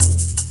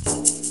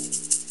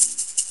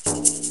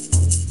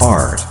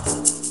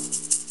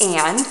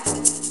and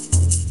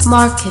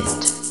Market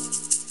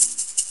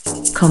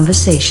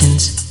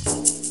Conversations.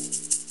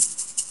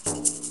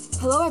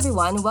 Hello,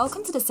 everyone.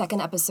 Welcome to the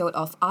second episode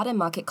of Art and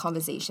Market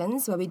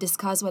Conversations, where we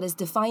discuss what is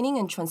defining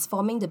and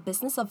transforming the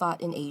business of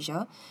art in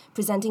Asia,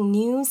 presenting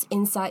news,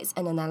 insights,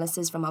 and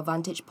analysis from our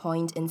vantage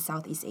point in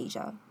Southeast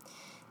Asia.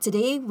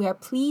 Today, we are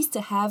pleased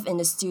to have in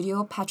the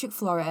studio Patrick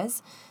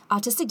Flores,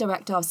 Artistic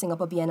Director of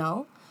Singapore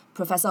Biennale,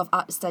 Professor of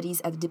Art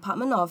Studies at the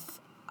Department of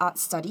Art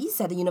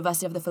Studies at the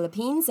University of the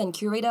Philippines, and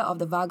Curator of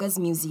the Vargas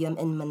Museum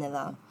in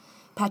Manila.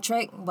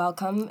 Patrick,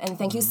 welcome, and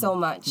thank you so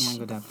much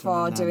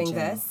for doing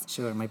this.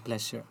 Sure, my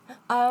pleasure.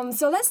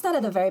 So let's start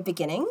at the very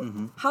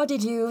beginning. How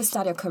did you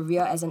start your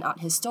career as an art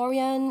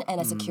historian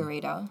and as a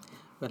curator?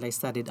 Well, I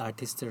studied art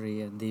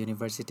history at the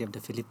University of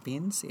the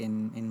Philippines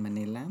in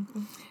Manila.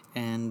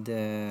 And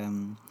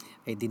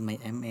I did my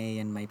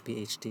MA and my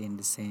PhD in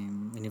the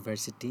same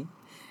university.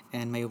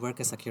 And my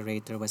work as a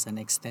curator was an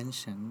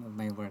extension of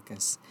my work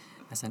as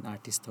an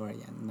art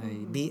historian.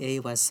 My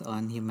BA was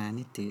on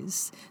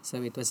humanities,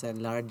 so it was a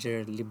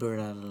larger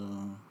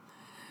liberal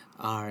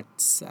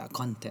arts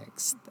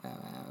context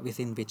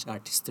within which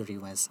art history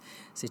was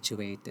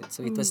situated.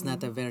 So it was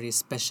not a very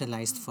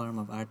specialized form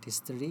of art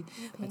history,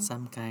 but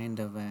some kind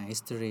of a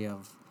history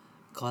of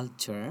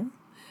culture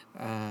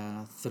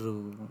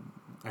through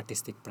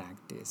artistic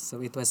practice.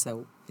 So it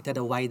had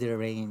a wider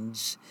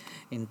range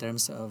in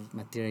terms of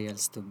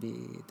materials to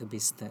be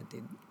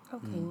studied.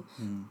 Okay.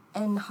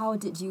 And how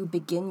did you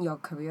begin your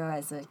career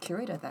as a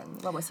curator then?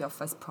 What was your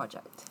first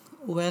project?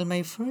 Well,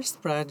 my first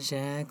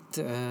project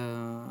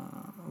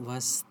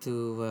was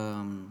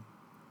to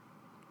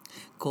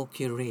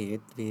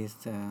co-curate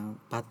with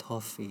Pat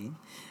Hoffy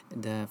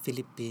the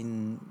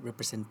Philippine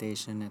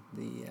representation at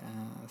the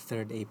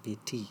third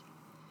APT.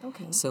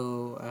 Okay.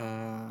 So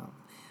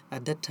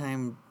at that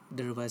time,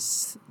 there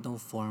was no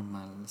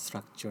formal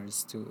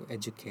structures to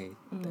educate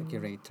the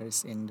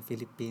curators in the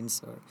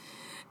Philippines or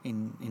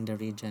in the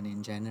region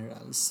in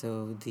general.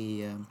 So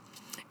the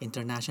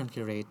international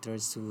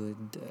curators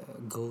would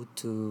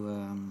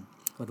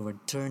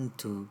turn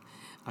to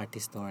art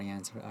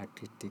historians or art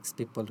critics,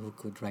 people who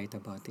could write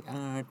about the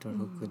art or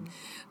who could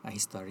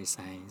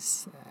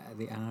historicize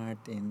the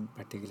art in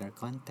particular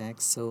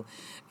context. So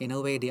in a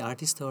way, the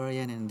art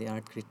historian and the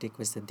art critic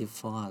was the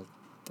default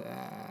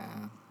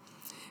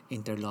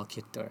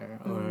interlocutor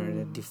or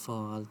the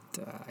default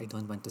I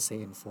don't want to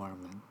say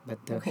informant,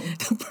 but the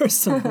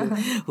person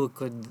who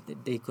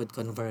they could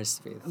converse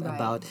with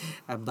about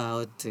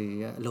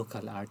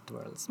local art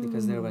worlds,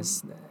 because there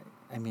was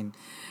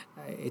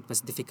it was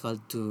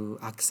difficult to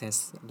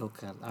access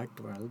local art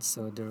worlds,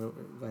 so there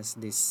was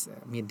this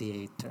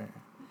mediator.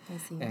 I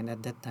see. And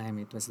at that time,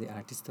 it was the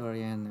art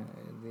historian,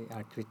 the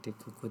art critic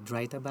who could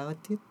write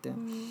about it,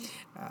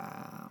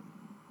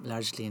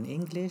 largely in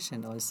English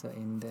and also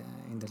in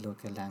the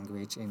local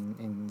language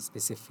in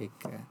specific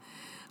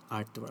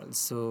art worlds.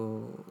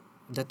 So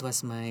that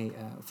was my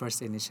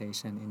first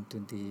initiation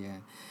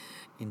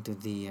into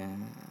the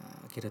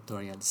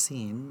curatorial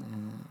scene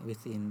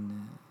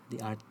within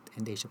the art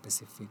and Asia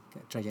Pacific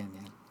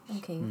triennial.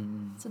 Okay.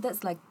 So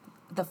that's like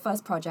the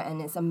first project,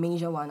 and it's a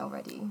major one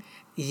already.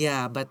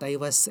 Yeah, but the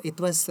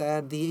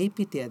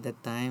APT at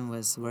that time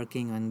was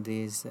working on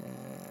this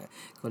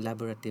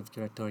collaborative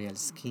curatorial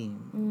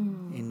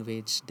scheme in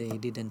which they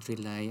didn't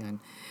rely on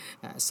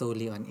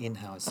solely on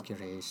in-house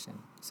curation.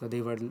 So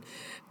they were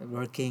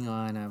working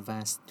on a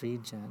vast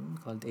region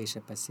called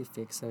Asia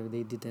Pacific, so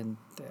they didn't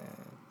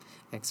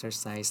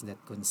exercise that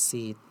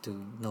conceit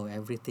to know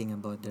everything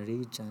about the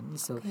region.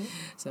 So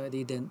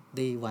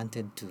they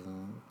wanted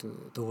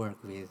to work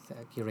with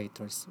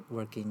curators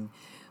working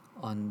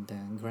on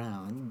the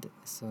ground.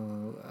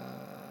 So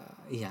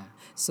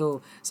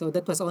so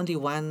that was only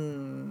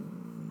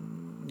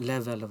one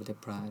level of the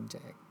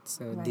project.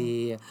 So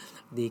the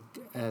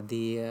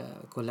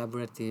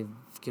collaborative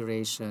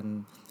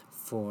curation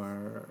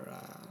for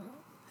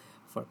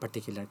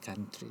particular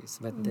countries,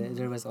 but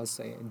there was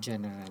also a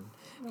general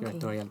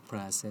curatorial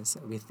process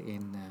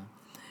within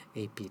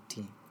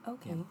APT.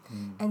 Okay.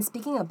 And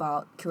speaking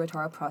about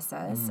curatorial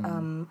process,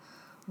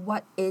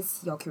 what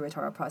is your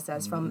curatorial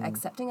process from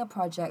accepting a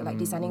project, like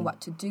deciding what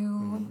to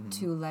do,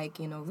 to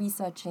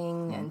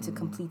researching and to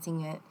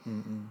completing it?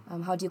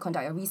 How do you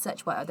conduct your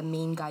research? What are the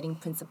main guiding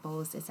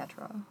principles,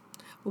 etc.?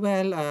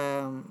 Well,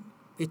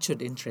 it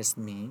should interest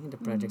me. The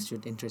project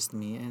should interest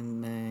me,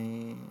 and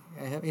I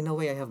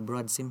have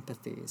broad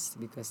sympathies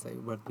because I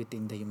work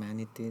within the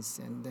humanities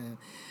and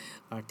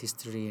art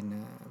history in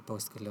a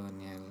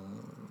post-colonial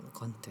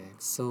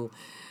context.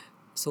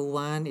 So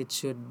one, it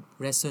should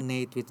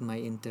resonate with my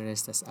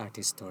interest as art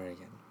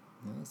historian.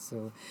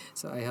 So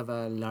I have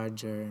a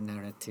larger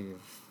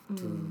narrative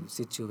to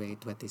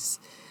situate what is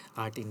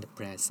art in the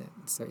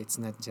present. So it's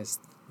not just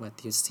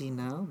what you see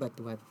now, but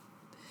what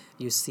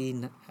you see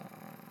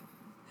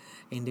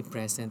in the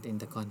present in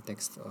the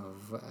context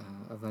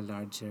of a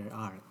larger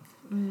arc,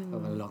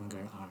 of a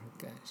longer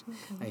arc,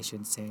 I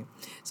should say.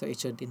 So it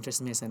should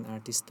interest me as an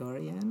art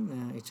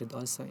historian. It should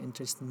also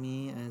interest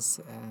me as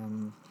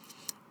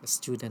a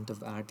student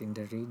of art in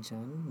the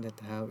region, that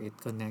how it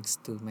connects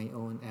to my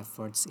own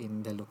efforts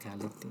in the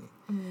locality.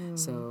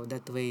 So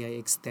that way I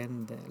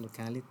extend the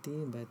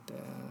locality, but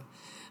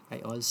I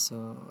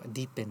also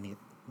deepen it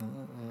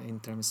in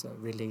terms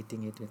of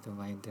relating it with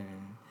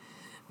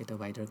a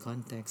wider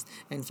context.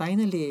 And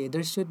finally,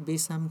 there should be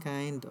some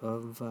kind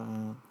of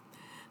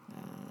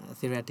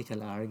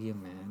theoretical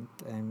argument.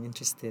 I'm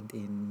interested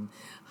in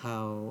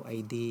how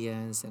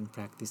ideas and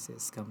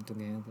practices come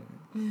together.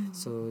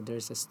 So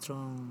there's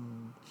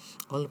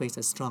always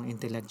a strong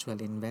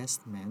intellectual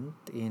investment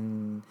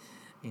in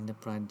the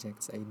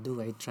projects I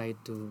do. I try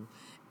to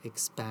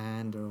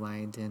expand or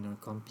widen or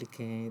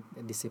complicate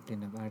the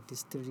discipline of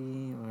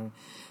artistry or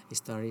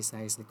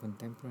historicize the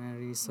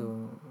contemporary.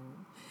 So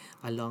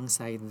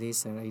alongside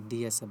this are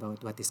ideas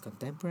about what is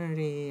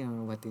contemporary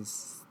or what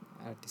is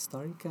art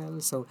historical.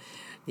 So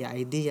yeah,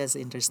 ideas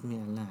interest me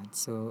a lot.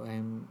 So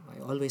I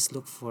always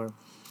look for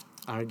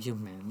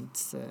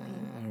arguments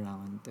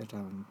around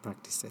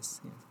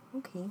practices. Yeah.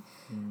 Okay.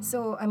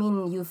 So, I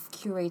mean, you've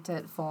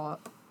curated for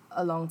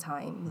a long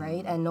time,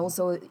 right? And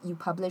also you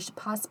published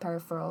Past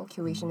Peripheral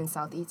Curation in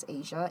Southeast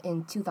Asia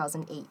in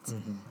 2008. So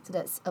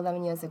that's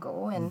 11 years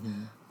ago.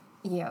 And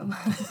yeah,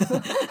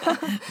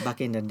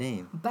 Back in the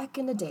day. back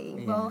in the day.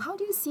 Yeah. Well, how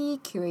do you see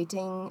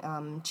curating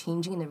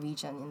changing in the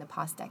region in the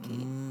past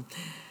decade?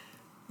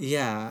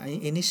 Yeah,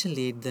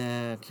 initially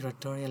the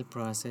curatorial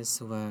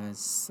process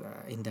was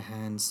in the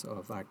hands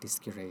of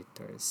artist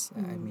curators.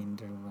 I mean,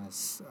 there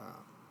was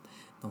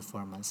no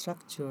formal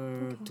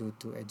structure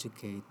to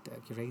educate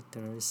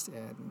curators,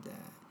 and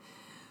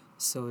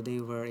so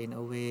they were in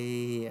a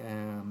way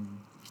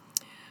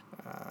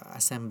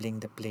assembling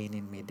the plane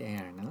in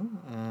midair, no?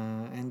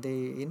 And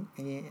they,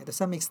 to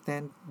some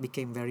extent,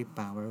 became very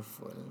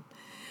powerful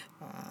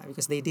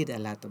because they did a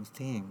lot of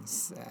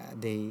things.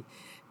 They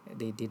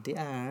did the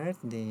art,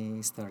 they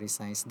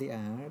historicized the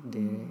art,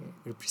 they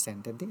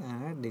represented the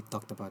art, they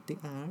talked about the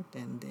art,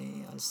 and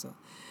they also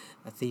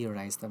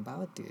theorized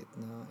about it.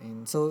 No?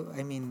 And so,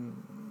 I mean,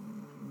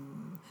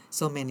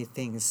 so many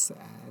things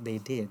they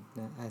did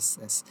as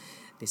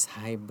this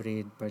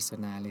hybrid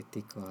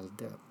personality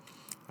called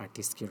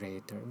artist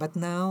curator. But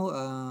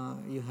now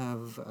you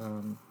have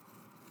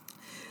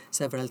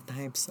several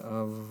types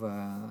of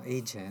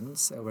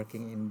agents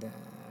working in the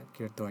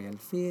curatorial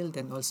field,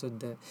 and also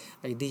the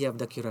idea of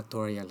the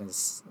curatorial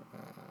has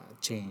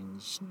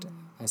changed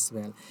as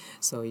well.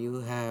 So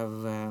you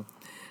have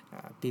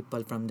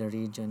people from the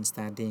region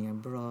studying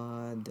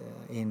abroad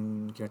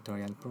in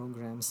curatorial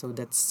programs, so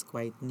that's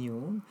quite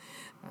new.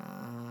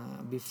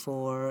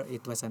 Before,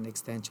 it was an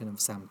extension of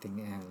something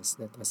else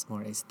that was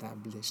more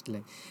established,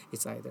 like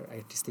it's either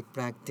artistic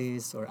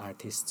practice or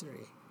art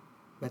history.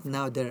 But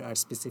now there are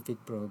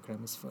specific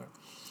programs for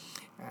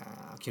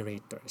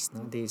curators.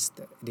 No? They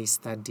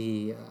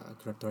study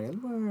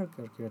curatorial work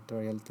or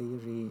curatorial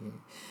theory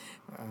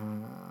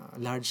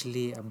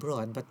largely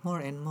abroad, but more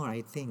and more,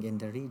 I think, in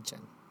the region.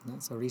 No?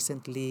 So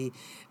recently,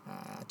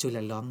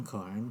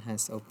 Chulalongkorn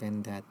has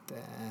opened that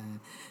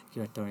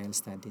curatorial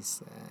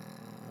studies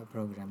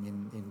program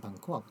in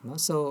Bangkok. No?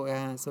 So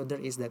there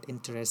is that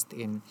interest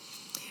in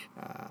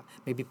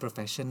maybe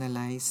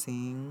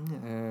professionalizing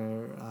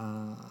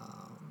or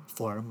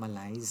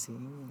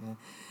formalizing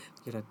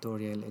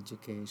curatorial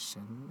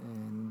education,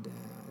 and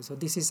so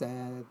this is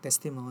a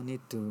testimony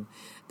to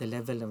the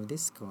level of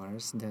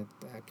discourse that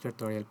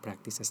curatorial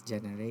practice has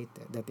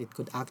generated, that it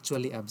could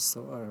actually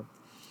absorb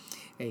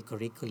a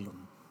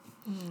curriculum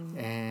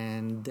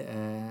and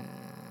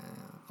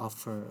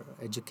offer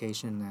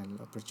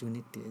educational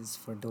opportunities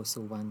for those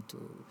who want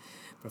to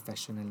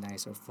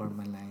professionalize or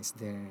formalize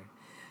their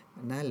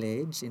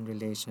knowledge in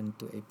relation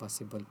to a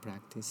possible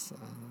practice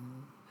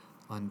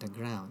on the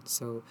ground.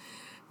 So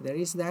there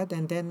is that,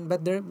 and then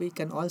but there we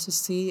can also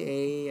see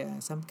a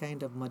some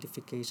kind of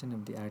modification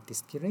of the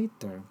artist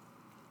curator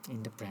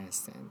in the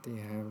present.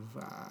 You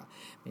have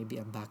maybe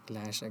a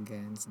backlash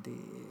against the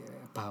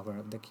power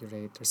of the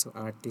curator. So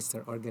artists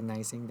are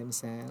organizing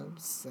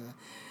themselves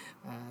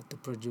to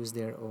produce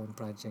their own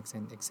projects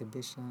and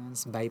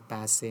exhibitions,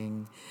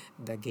 bypassing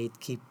the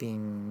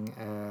gatekeeping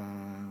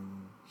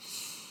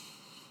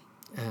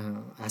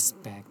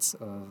aspects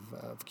of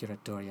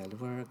curatorial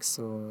work.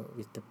 So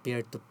with the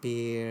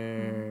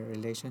peer-to-peer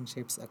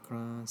relationships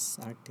across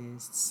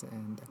artists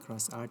and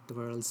across art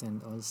worlds,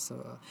 and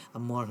also a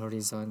more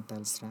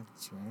horizontal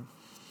structure,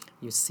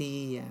 you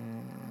see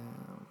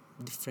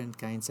different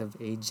kinds of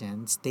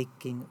agents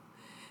taking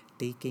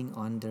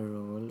on the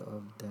role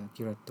of the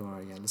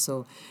curatorial.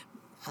 So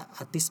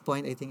at this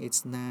point, I think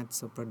it's not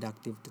so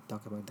productive to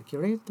talk about the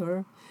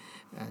curator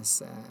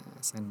as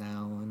a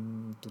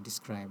noun to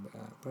describe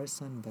a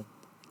person, but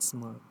it's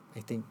more, I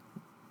think,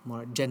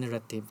 more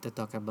generative to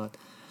talk about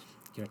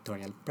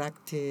curatorial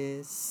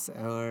practice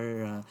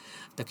or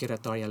the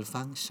curatorial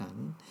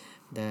function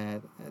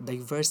that a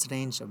diverse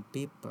range of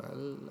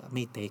people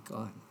may take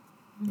on.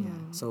 Yeah.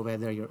 So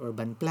whether you're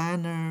urban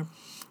planner,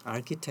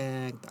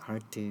 architect,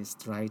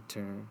 artist,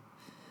 writer,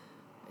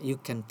 you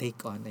can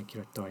take on a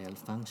curatorial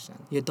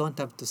function. You don't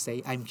have to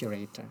say, I'm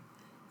curator.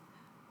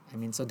 I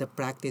mean, so the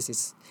practice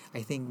is,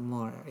 I think,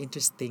 more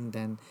interesting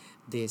than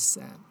this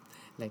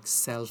like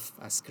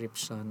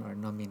self-ascription or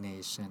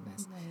nomination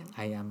as Right.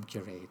 I am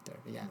curator.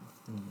 Yeah.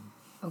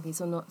 Okay,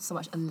 so not so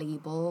much a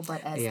label,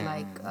 but as Yeah,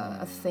 like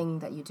a thing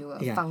that you do, a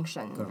yeah,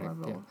 function or a correct.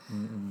 Yeah. role.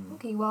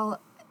 Okay, well,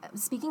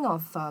 speaking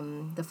of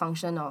the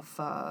function of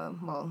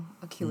well,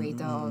 a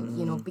curator, or,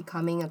 you know,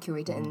 becoming a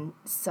curator in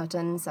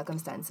certain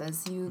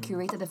circumstances, you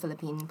curated the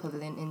Philippine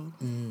Pavilion in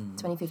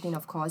 2015,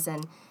 of course,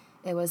 and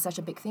it was such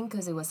a big thing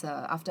because it was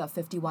after a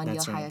 51-year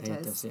That's right, hiatus,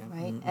 hiatus, yeah.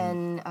 right?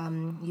 And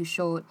you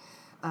showed,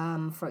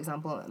 for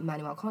example,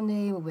 Manuel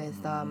Conde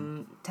with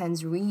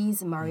Tens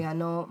Ruiz,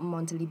 Mariano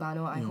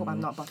Montalibano. I hope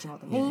I'm not botching all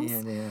the Yeah, names.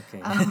 yeah, they're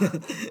okay.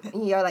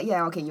 You're like,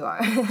 yeah, okay, you are.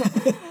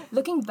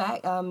 Looking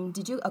back,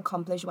 did you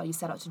accomplish what you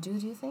set out to do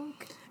you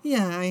think?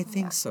 Yeah, I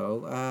think Yeah.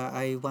 so.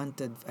 I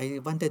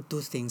wanted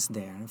two things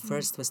there.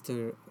 First was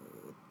to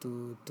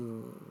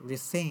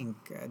rethink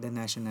the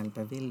national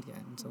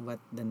pavilion. So what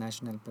the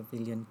national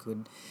pavilion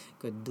could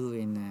do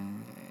in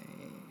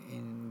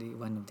the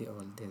one of the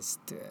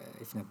oldest,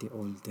 if not the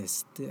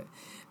oldest,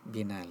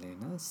 biennale.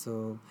 No?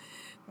 So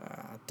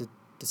to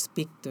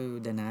speak to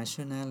the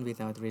national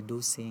without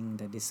reducing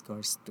the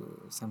discourse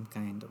to some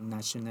kind of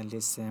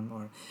nationalism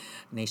or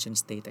nation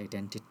state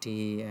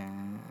identity.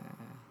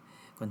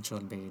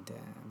 Controlled by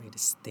the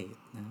state,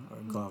 no?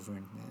 Or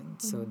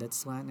government. So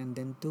that's one. And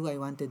then two, I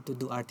wanted to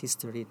do art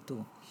history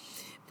too.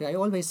 But I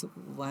always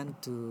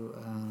want to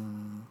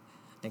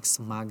like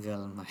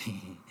smuggle my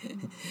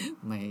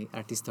my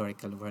art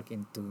historical work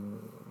into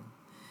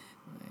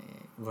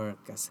my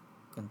work as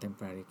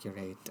contemporary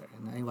curator,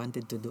 and I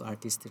wanted to do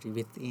art history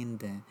within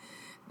the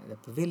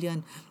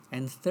pavilion.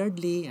 And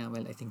thirdly,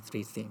 well, I think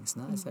three things,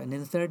 no? So, and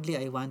then thirdly,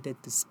 I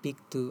wanted to speak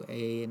to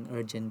an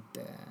urgent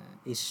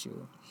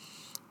issue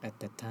at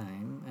the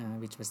time,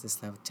 which was the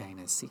South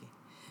China Sea,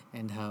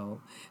 and how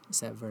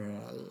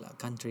several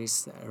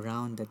countries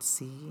around that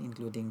sea,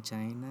 including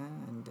China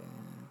and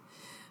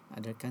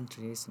other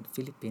countries, and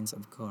Philippines,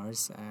 of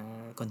course,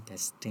 are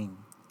contesting.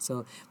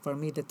 So for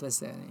me, that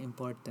was an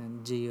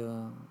important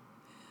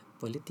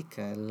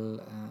geopolitical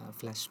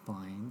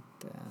flashpoint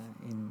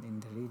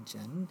in the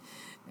region,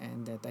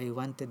 and that I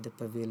wanted the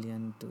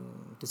pavilion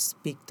to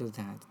speak to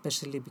that,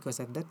 especially because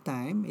at that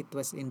time it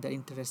was in the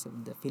interest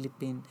of the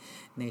Philippine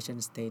nation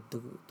state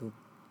to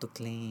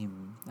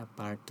claim a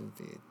part of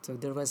it. So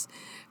there was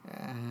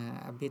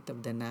a bit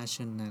of the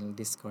national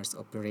discourse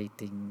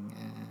operating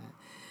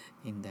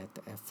in that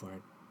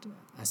effort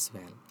as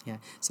well. Yeah.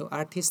 So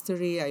art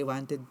history, I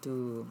wanted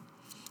to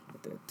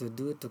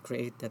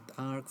create that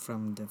arc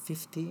from the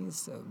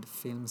 50s of the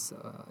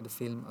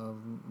film of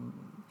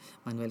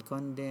Manuel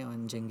Conde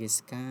on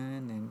Genghis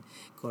Khan, and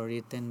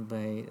co-written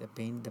by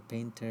the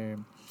painter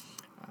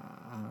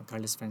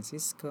Carlos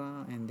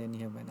Francisco, and then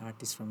you have an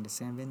artist from the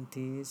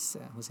 70s,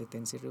 Jose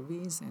Tensi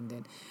Ruiz, and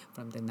then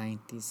from the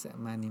 90s,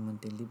 Manny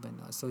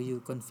Montelibano. So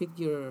you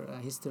configure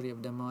history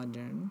of the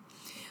modern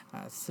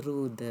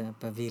through the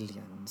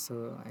pavilion.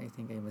 So I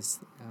think I was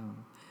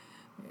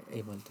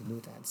able to do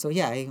that. So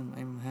yeah,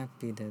 I'm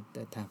happy that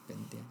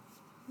happened. Yeah.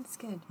 That's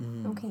good.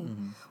 Mhm, Okay.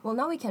 mhm. Well,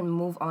 now we can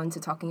move on to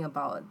talking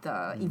about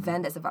the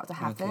event that's about to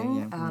happen. Okay,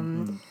 yeah.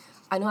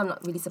 I know I'm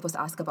not really supposed to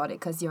ask about it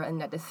because you're in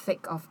the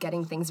thick of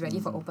getting things ready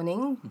for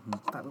opening,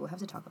 but we will have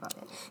to talk about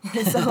it.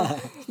 So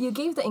you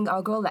gave the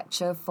inaugural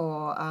lecture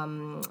for,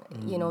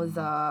 you know,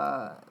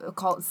 the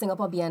called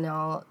Singapore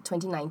Biennale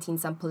 2019,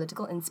 Some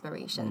Political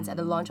Inspirations at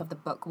the launch of the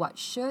book, What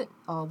Should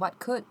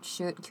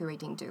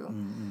Curating Do?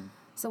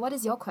 So what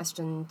is your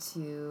question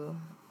to,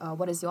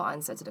 what is your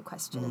answer to the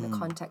question in the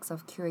context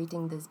of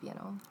curating this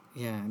biennale?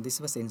 Yeah, this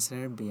was in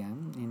Serbia,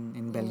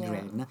 in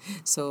Belgrade. No?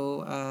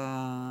 So,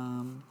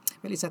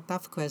 well, it's a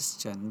tough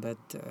question, but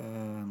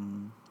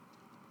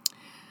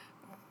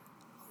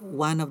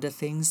one of the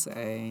things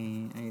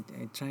I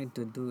tried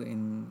to do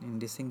in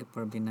the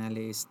Singapore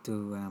Biennale is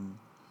to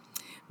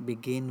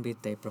begin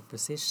with a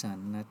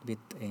proposition, not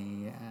with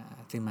a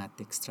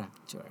thematic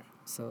structure.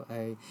 So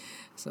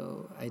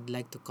I'd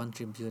like to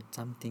contribute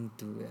something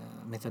to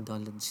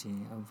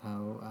methodology of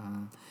how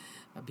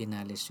a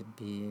Biennale should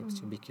be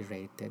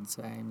curated.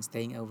 So I'm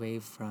staying away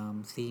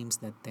from themes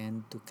that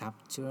tend to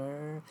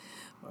capture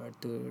or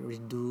to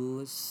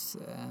reduce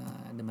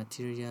the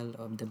material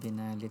of the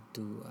Biennale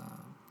to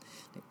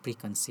like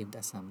preconceived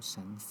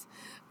assumptions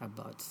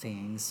about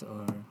things,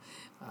 or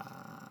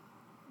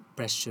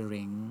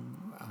pressuring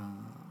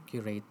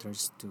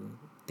curators to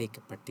take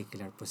a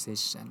particular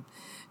position,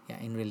 yeah,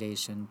 in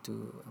relation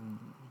to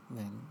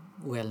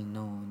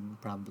well-known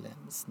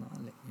problems, no?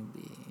 Like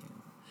maybe,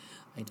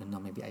 I don't know,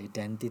 maybe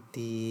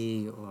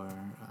identity or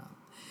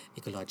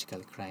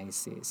ecological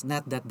crisis.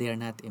 Not that they are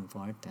not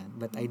important,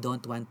 but I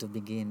don't want to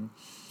begin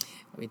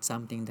with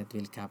something that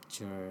will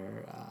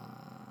capture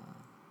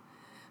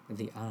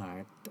the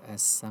art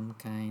as some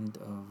kind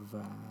of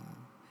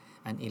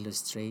an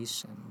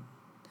illustration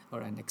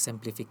or an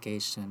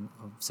exemplification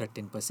of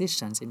certain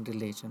positions in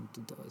relation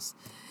to those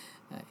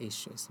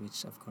issues,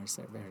 which of course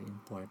are very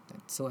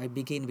important. So I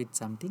begin with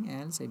something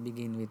else. I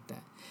begin with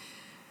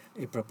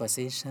a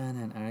proposition,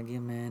 an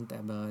argument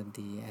about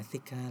the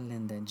ethical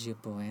and the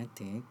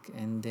geopoetic,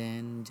 and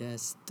then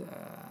just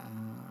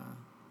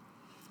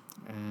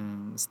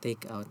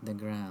stake out the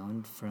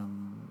ground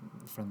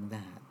from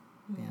that.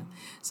 Yeah.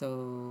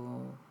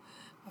 So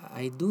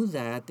I do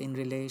that in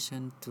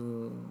relation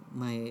to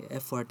my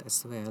effort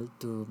as well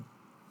to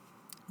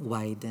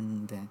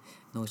widen the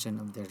notion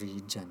of the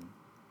region,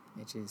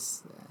 which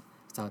is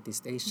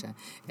Southeast Asia.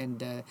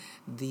 And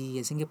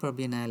the Singapore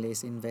Biennale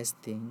is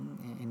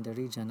investing in the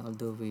region,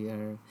 although we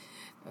are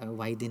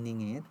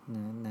widening it,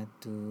 not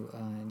to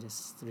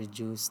just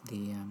reduce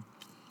the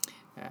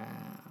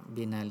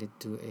Biennale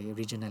to a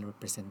regional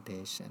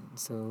representation.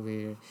 So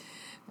we're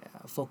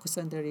focused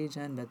on the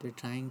region, but we're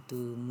trying to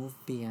move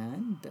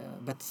beyond,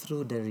 but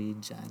through the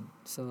region.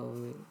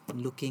 So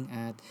looking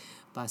at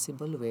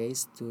possible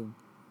ways to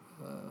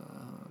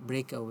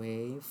break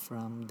away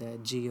from the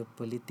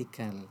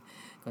geopolitical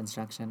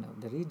construction of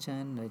the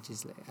region, which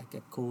is like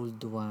a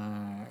Cold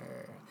War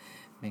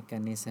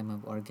mechanism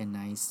of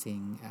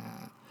organizing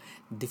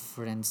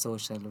different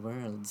social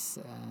worlds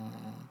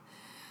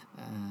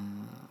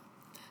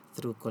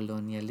through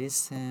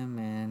colonialism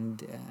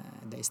and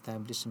the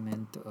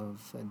establishment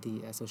of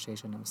the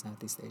Association of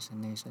Southeast Asian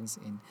Nations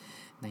in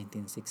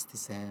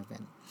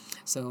 1967.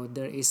 So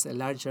there is a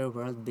larger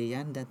world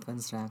beyond that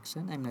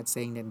construction. I'm not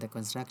saying that the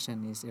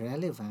construction is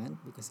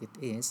irrelevant, because it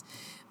is,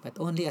 but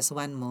only as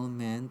one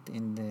moment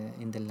in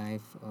the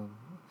life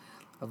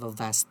of a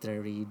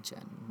vaster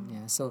region.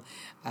 Yeah. So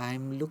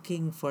I'm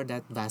looking for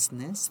that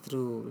vastness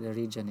through the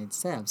region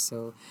itself.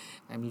 So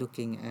I'm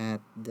looking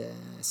at the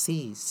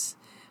seas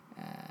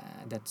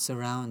that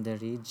surround the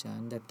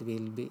region that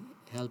will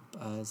help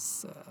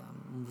us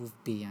move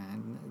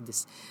beyond the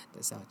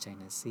South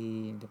China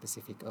Sea, the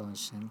Pacific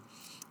Ocean,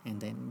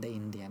 and then the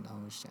Indian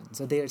Ocean.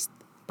 So there's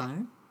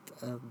part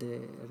of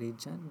the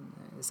region,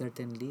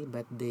 certainly,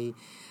 but they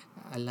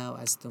allow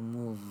us to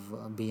move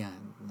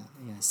beyond.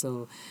 Yeah.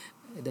 So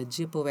that's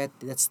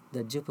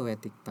the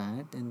geopoetic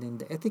part, and then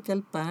the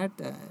ethical part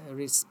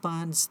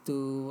responds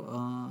to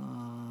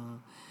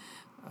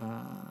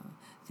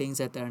things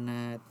that are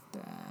not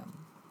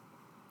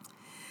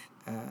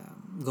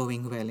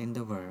going well in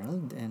the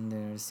world, and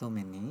there are so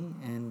many,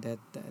 and that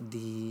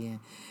the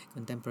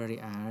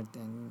contemporary art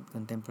and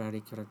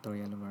contemporary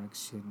curatorial work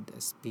should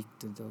speak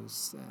to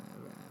those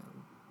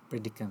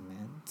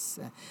predicaments.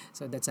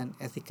 So that's an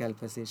ethical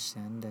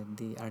position that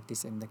the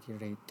artist and the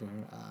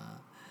curator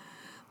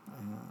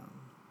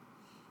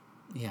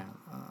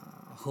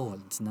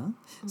holds, no?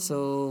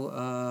 So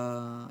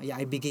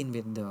I begin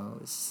with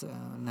those,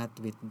 not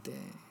with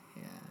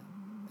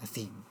a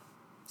theme.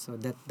 So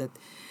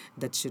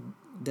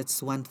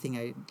that's one thing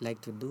I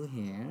like to do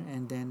here,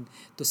 and then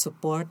to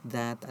support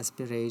that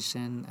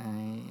aspiration,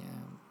 I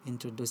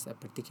introduced a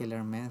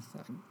particular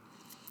method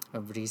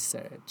of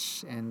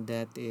research, and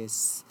that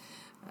is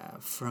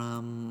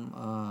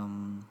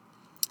from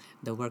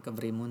the work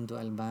of Raimundo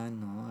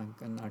Albano,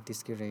 an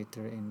artist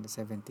curator in the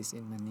 70s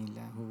in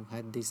Manila, who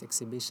had this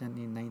exhibition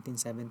in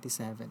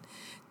 1977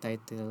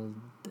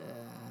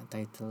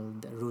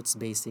 titled Roots,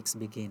 Basics,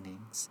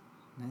 Beginnings.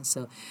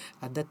 So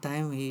at that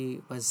time,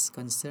 he was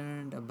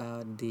concerned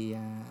about the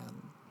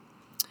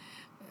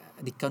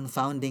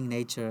confounding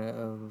nature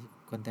of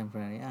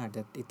contemporary art,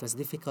 that it was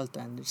difficult to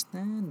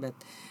understand, but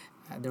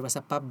there was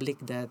a public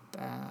that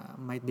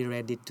might be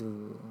ready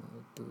to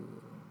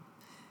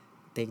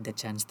take the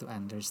chance to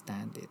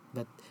understand it.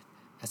 But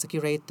as a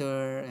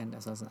curator and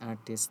as an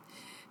artist,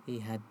 he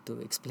had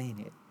to explain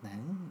it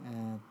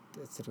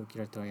through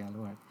curatorial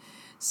work.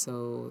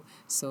 So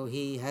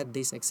he had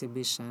this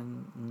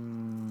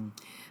exhibition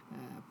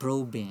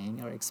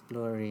probing or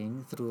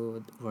exploring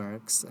through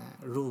works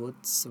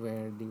roots,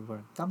 where the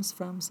work comes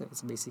from. So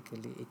it's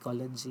basically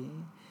ecology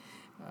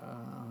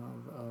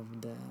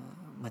of the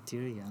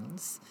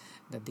materials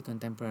that the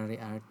contemporary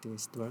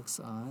artist works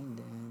on.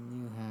 Then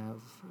you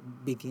have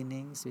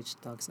beginnings, which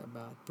talks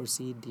about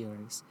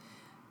procedures,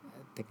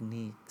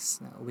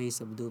 techniques,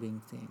 ways of doing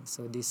things.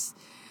 So this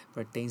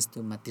pertains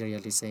to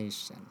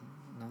materialization,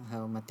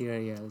 how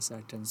materials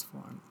are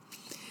transformed.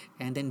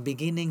 And then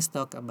beginnings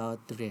talk about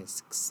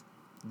risks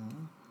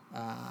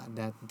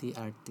that the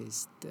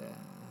artist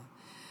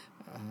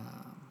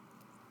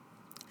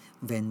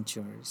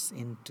ventures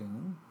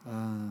into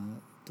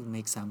to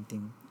make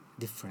something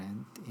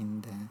different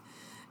in the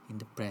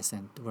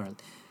present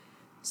world.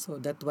 So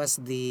that was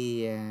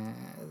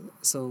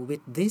so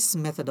with this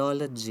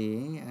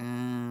methodology,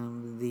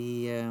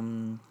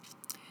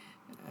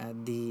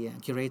 the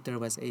curator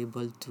was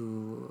able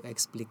to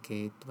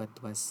explicate what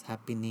was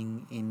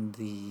happening in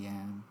the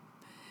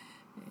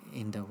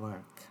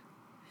work.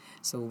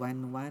 So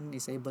when one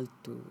is able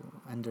to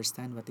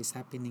understand what is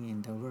happening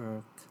in the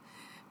work,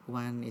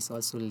 one is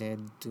also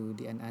led to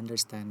an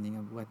understanding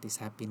of what is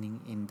happening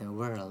in the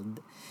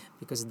world,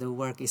 because the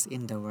work is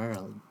in the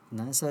world.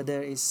 No? So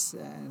there is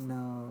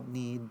no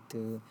need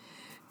to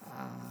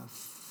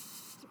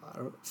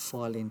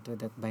fall into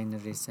that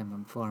binarism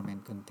of form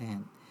and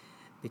content,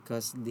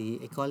 because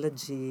the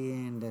ecology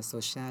and the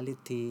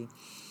sociality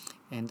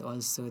and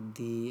also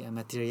the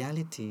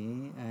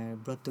materiality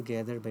brought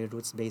together by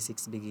roots,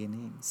 basics,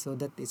 beginning. So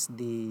that is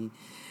the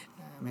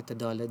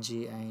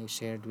methodology I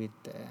shared with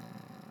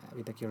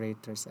the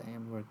curators I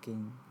am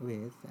working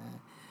with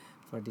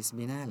for this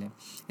Binale.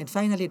 And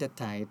finally, the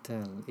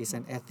title is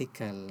an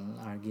ethical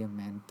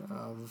argument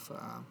of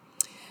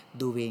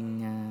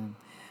doing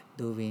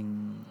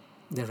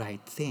the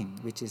right thing,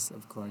 which is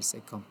of course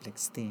a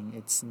complex thing.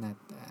 It's not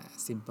a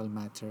simple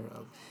matter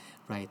of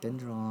right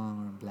and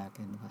wrong or black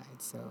and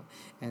white. So,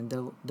 and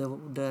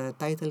the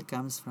title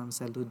comes from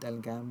Salud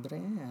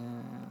Algabre,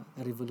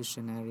 a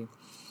revolutionary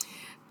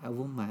a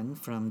woman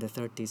from the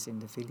 30s in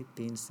the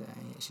Philippines.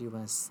 She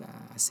was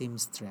a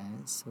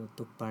seamstress who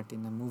took part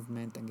in a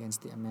movement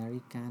against the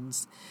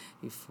Americans.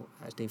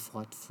 They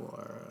fought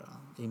for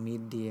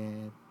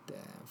immediate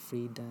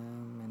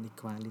freedom and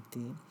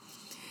equality.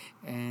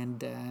 And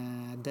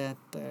that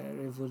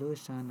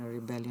revolution or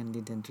rebellion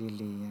didn't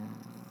really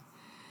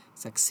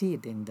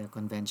succeed in the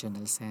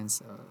conventional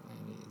sense of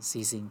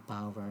seizing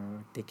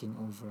power, taking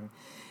over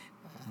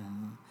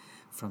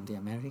from the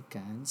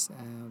Americans.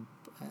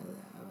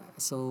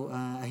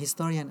 A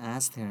historian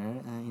asked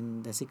her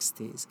in the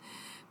 60s,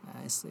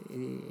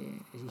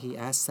 he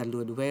asked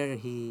Salud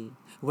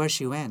where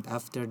she went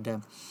after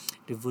the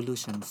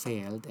revolution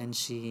failed, and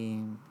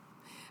she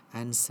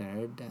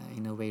answered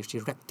in a way, she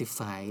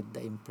rectified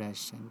the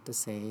impression to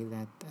say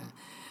that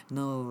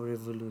no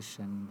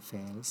revolution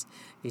fails,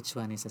 each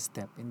one is a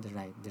step in the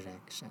right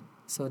direction.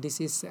 So this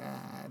is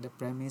the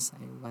premise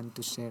I want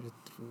to share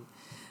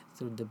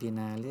through the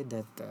Biennale,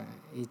 that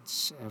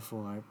each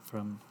effort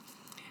from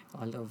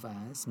all of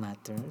us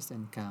matters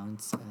and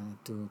counts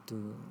to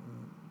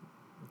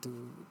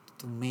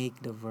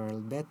make the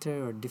world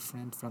better or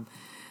different from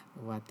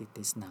what it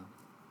is now.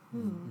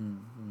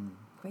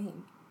 Great.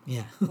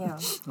 Yeah. Yeah.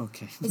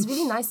 Okay. It's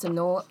really nice to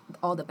know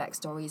all the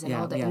backstories and Yeah,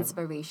 all the yeah.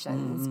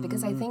 inspirations,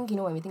 because I think,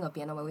 when we think of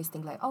piano, we always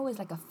think like, oh, it's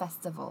like a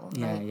festival,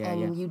 Yeah, right? yeah,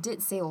 and yeah. you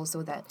did say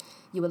also that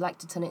you would like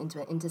to turn it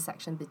into an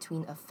intersection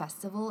between a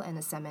festival and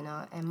a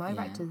seminar. Am I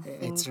right to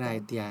think It's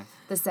right, that yeah.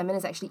 the seminar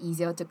is actually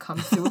easier to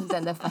come to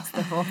than the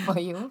festival for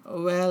you?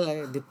 Well,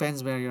 it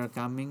depends where you're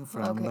coming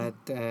from, Okay.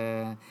 but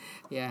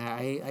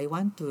I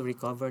want to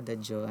recover the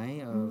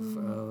joy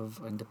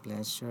of and the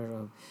pleasure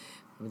of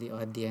the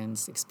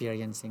audience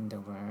experiencing the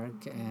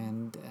work,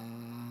 and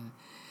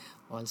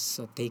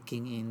also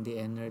taking in the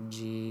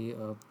energy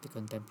of the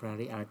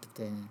contemporary art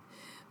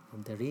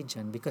of the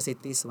region, because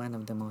it is one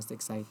of the most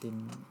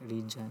exciting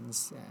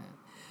regions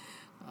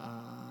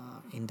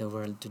in the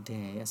world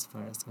today as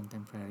far as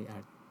contemporary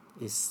art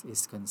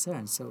is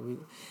concerned. So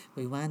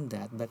we want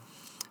that,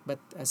 but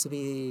as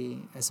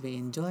we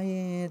enjoy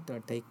it or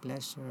take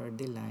pleasure or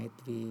delight,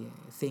 we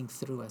think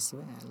through as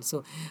well.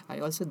 So I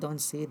also don't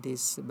see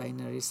this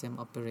binarism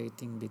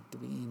operating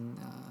between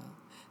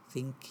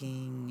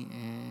thinking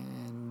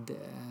and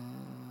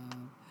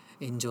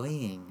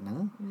enjoying,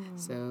 no?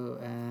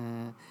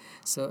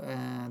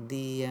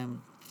 The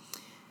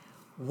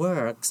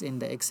works in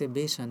the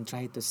exhibition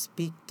try to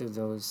speak to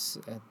those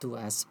two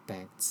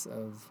aspects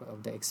of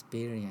the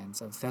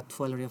experience of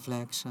thoughtful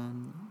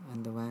reflection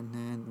on the one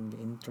hand, and the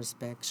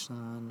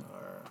introspection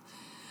or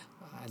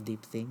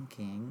deep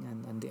thinking,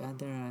 and on the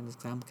other hand,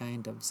 some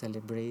kind of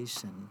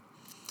celebration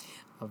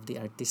of the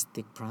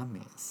artistic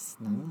promise,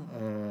 no?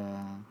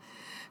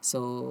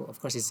 So of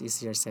course it's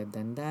easier said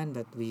than done,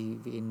 but we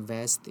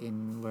invest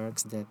in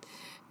works that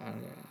are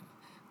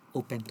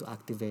open to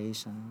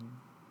activation,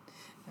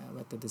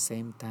 but at the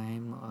same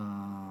time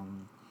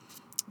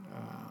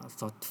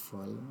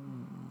thoughtful,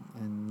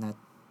 and not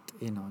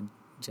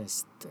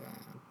just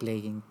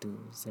playing to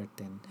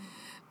certain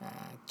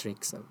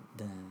tricks of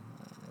the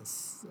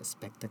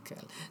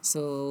spectacle.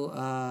 So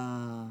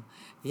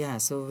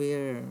so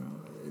we're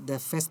the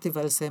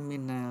festival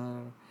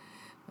seminar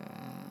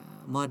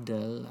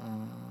model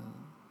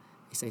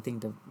is, I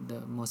think,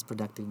 the most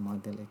productive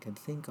model I could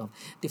think of.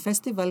 The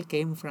festival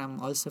came from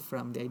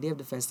the idea of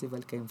the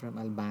festival came from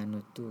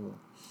Albano too,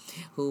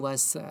 who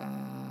was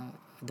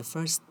the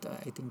first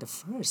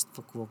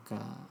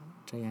Fukuoka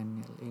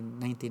Triennial in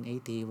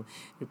 1980. He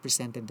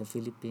represented the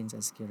Philippines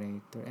as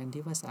curator, and he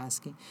was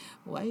asking,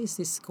 why is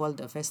this called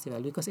a festival?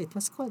 Because it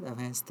was called a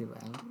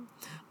festival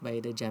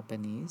by the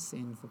Japanese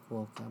in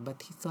Fukuoka,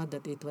 but he thought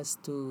that it was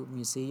too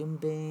museum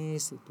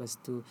based, it was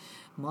too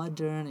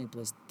modern, it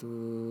was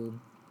too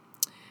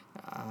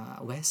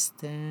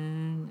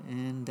Western,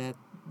 and that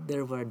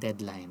there were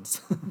deadlines.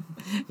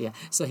 Yeah,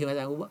 so he was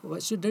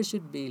like, there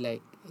should be,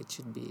 like, it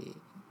should be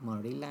more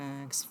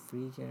relaxed,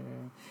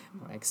 freer,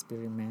 more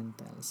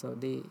experimental. So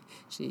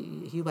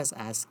he was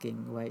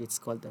asking why it's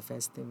called a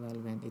festival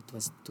when it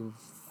was too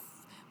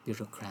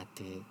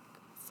bureaucratic,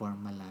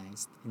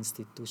 formalized,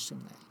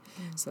 institutional.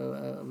 So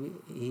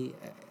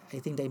I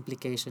think the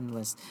implication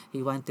was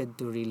he wanted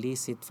to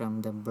release it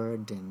from the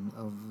burden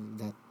of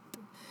that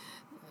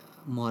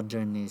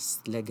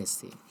modernist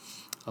legacy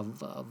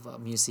of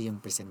museum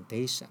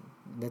presentation.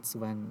 That's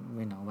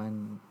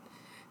one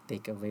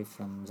takeaway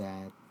from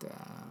that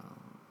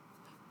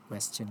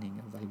questioning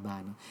of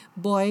Albano.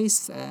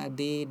 Beuys,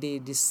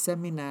 the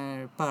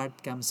seminar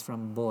part comes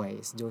from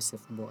Beuys,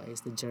 Joseph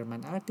Beuys, the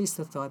German artist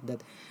who thought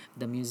that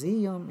the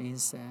museum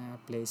is a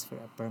place for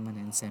a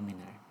permanent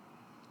seminar.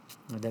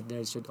 That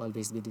there should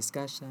always be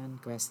discussion,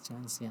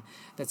 questions. Yeah,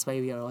 that's why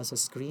we are also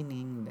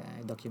screening the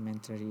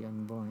documentary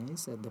on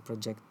Beuys at the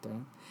projector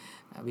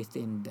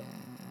within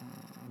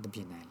the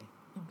Biennale.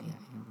 Okay.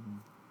 Yeah.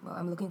 Well,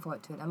 I'm looking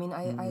forward to it. I mean,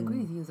 I agree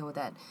with you, though,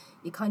 that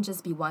it can't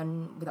just be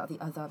one without the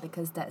other,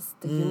 because that's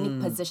the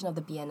unique position of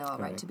the Biennale,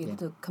 right? To be able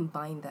to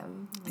combine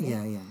them.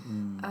 Yeah.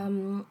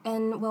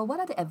 And, well, what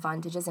are the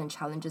advantages and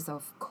challenges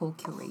of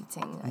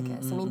co-curating, I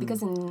guess? I mean,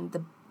 because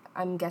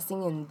I'm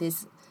guessing in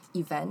this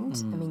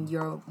event, I mean,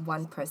 you're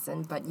one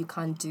person, but you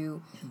can't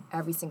do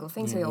every single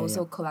thing. So you're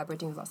also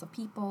collaborating with lots of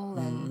people,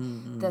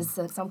 and there's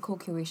some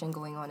co-curation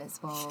going on as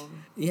well.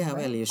 Yeah, right?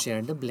 well, you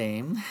share the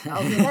blame.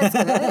 Okay, that's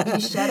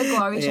good. You share the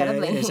glory, share the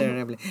blame. You share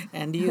the blame.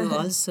 And you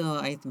also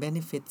I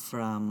benefit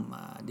from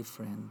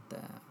different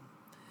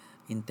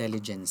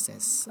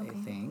intelligences, I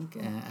think.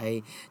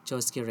 I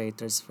chose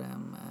curators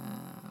from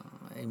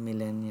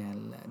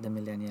the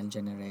millennial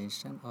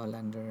generation, all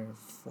under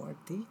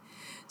 40.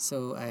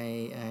 So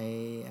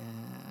I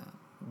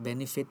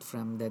benefit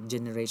from that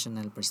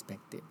generational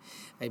perspective.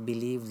 I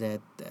believe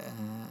that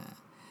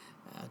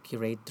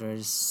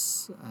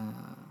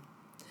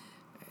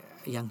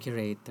young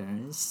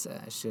curators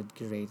should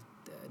curate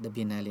the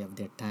Biennale of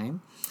their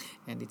time,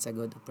 and it's a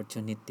good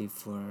opportunity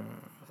for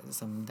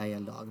some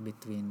dialogue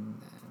between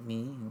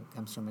me, who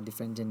comes from a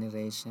different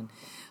generation,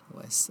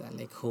 was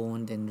like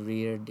honed and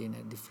reared in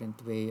a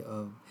different way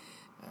of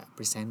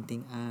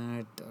presenting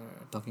art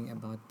or talking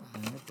about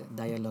art,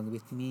 dialogue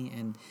with me,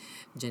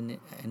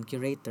 and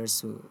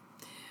curators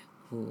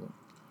who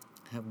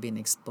have been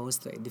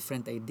exposed to a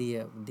different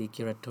idea of the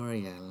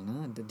curatorial,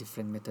 no? The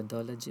different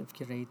methodology of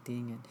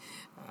curating, and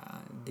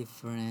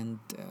different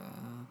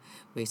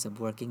ways of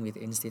working with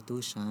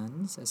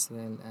institutions as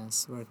well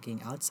as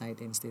working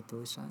outside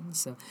institutions.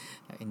 So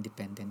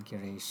independent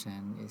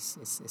curation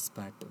is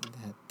part of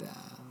that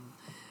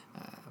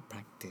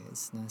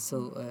practice. No?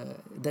 So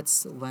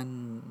that's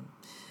one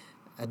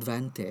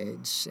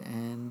advantage.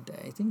 And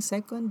I think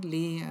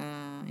secondly,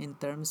 in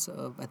terms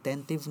of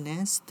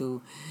attentiveness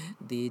to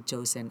the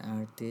chosen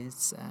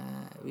artists,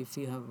 if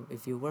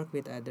you work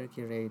with other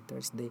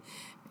curators,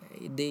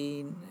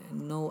 they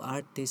know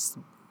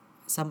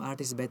some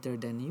artists better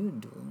than you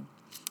do,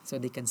 so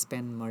they can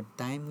spend more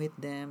time with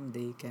them.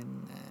 They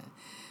can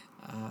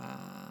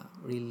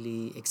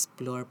really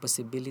explore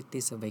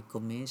possibilities of a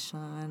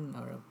commission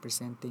or of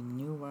presenting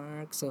new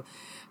work. So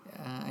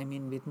I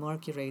mean, with more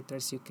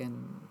curators, you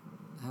can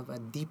have a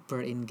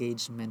deeper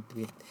engagement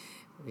with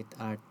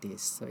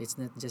artists. So it's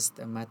not just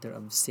a matter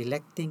of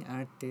selecting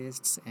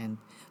artists and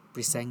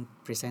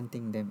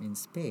presenting them in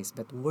space,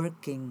 but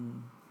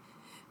working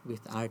with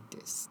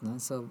artists. No?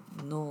 So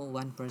no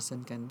one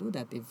person can do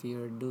that. If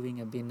you're doing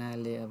a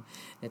biennale of,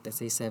 let us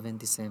say,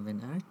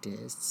 77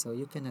 artists, so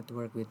you cannot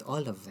work with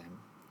all of them.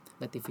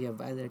 But if you have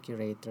other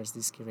curators,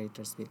 these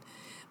curators will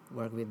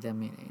work with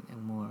them in a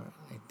more,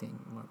 I think,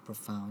 more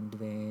profound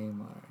way,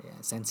 more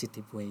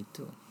sensitive way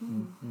too.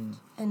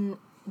 And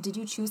did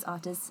you choose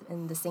artists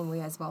in the same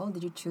way as well?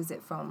 Did you choose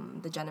it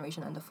from the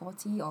generation under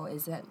 40, or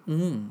is it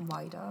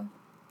wider?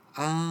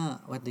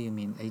 What do you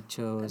mean? I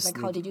chose. Like,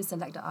 how did you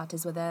select the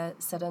artists? Were there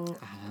certain?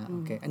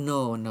 Okay.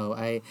 No.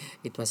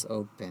 It was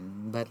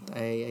open, but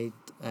Okay.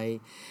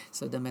 I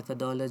so the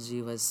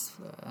methodology was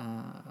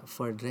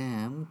for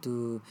them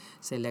to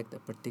select a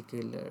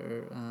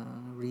particular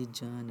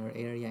region or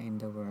area in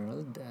the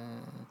world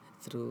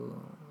through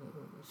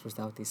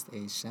Southeast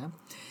Asia,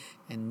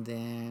 and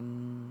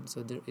then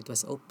so it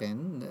was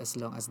open as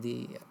long as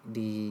the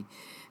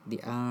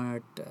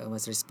art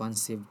was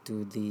responsive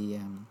to the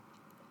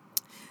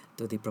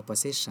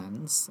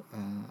propositions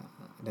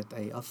that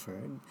I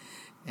offered,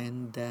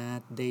 and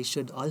that they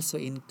should also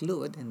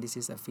include, and this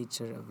is a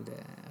feature of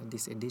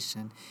this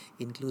edition,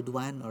 include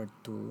one or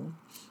two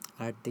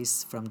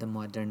artists from the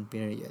modern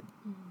period,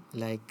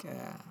 like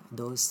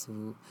those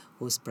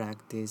whose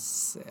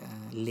practice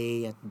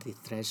lay at the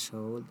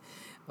threshold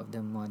of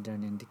the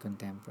modern and the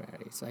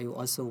contemporary. So I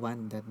also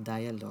want that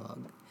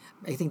dialogue.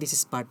 I think this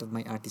is part of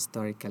my art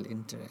historical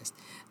interest,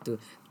 to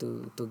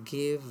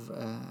give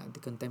the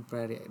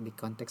contemporary the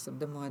context of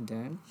the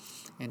modern,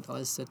 and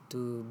also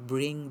to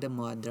bring the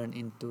modern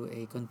into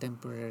a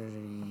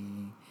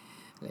contemporary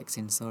like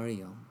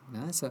sensorium.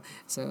 No? So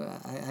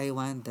I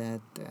want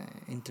that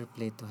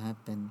interplay to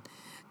happen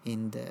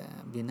in the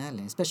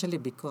Biennale, especially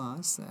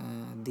because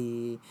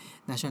the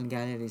National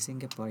Gallery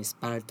Singapore is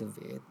part of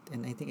it,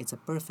 and I think it's a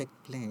perfect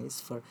place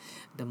for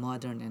the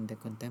modern and the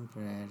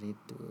contemporary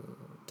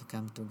to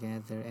come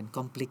together and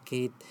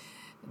complicate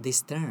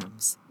these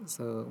terms.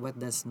 So what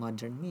does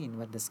modern mean?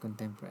 What does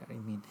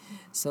contemporary mean?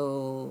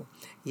 So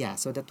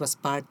so that was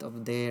part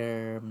of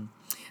their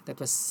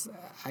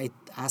I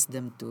asked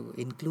them to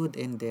include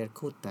in their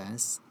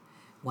quotas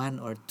one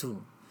or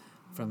two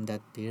from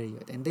that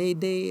period, and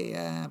they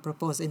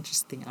propose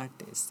interesting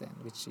artists, and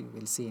which you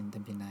will see in the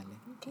Biennale.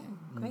 Okay,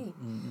 Yeah. great.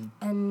 Mm.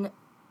 And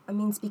I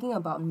mean, speaking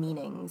about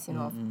meanings,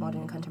 of Mm-mm.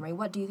 modern and contemporary,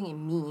 what do you think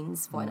it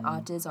means for an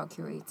artist or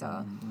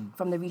curator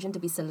from the region to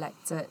be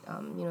selected,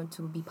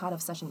 to be part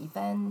of such an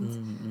event?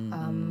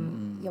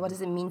 Yeah, what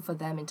does it mean for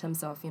them in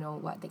terms of,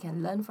 what they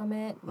can learn from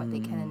it, what they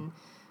can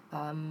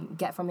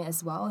get from it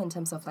as well in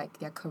terms of like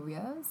their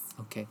careers?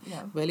 Okay.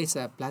 Yeah. Well, it's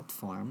a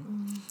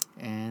platform,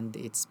 and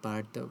it's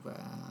part of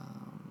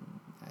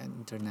an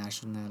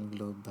international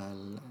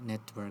global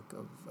network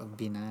of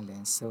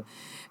Biennale. So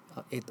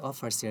it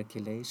offers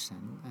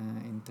circulation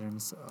in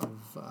terms of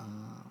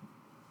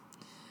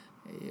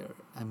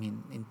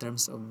in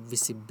terms of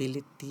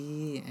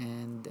visibility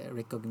and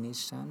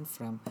recognition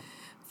from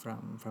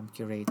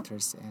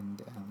curators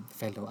and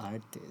fellow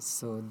artists.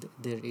 So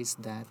there is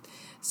that.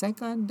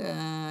 Second,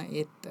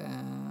 it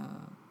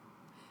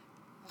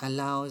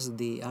allows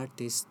the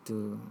artist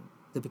to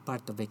be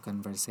part of a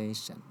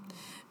conversation,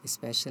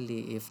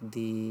 especially if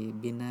the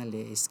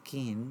Biennale is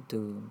keen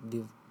to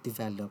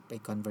develop a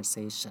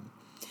conversation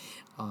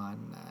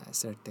on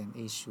certain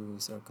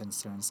issues or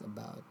concerns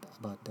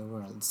about the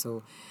world.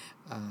 So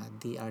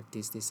the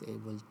artist is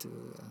able to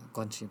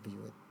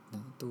contribute,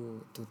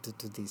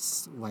 to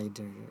this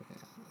wider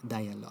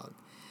dialogue.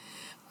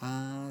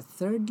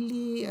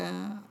 Thirdly,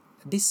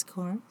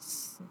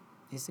 discourse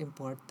is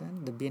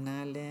important. The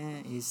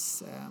Biennale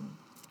is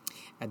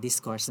a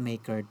discourse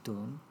maker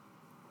too,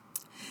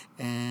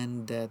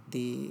 and that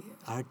the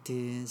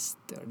artist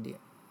or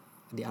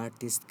the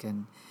artist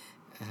can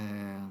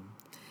uh,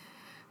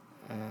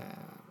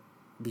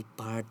 be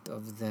part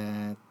of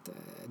that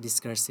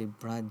discursive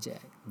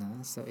project.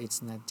 No? So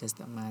it's not just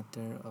a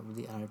matter of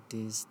the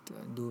artist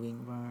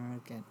doing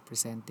work and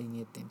presenting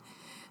it in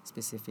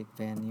specific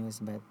venues,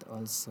 but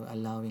also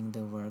allowing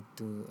the work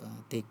to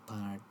take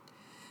part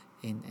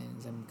in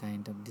some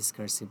kind of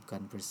discursive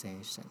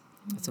conversation.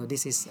 So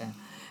this is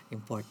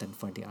important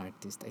for the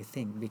artist, I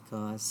think,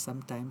 because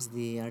sometimes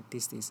the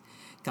artist is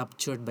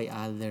captured by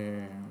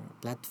other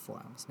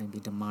platforms, maybe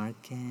the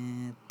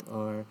market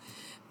or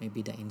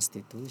maybe the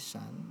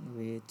institution,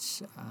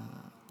 which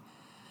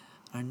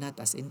are not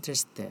as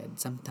interested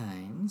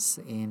sometimes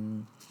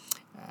in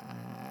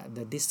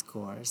the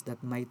discourse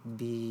that might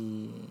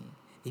be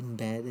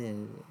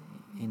embedded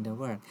in the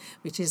work,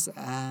 which is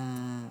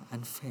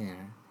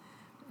unfair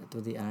to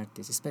the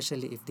artist,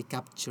 especially if the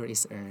capture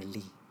is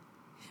early.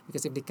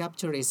 Because if the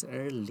capture is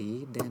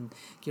early, then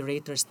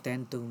curators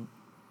tend to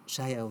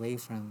shy away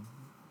from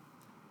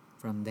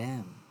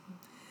them,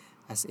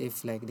 as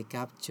if like the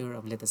capture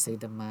of, let us say,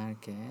 the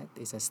market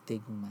is a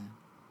stigma.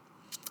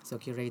 So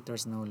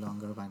curators no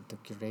longer want to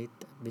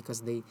curate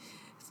because they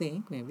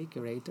think, maybe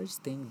curators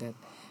think that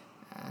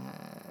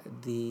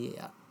the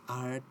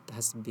art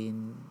has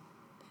been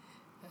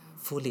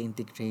fully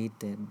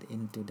integrated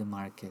into the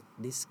market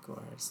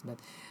discourse. But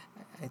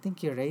I think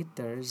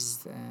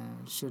curators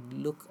should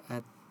look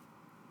at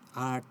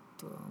art,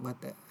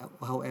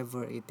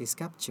 however it is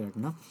captured,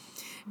 no,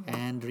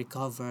 and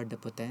recover the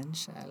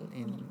potential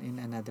in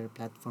another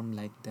platform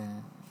like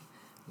the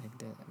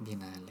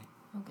Biennale.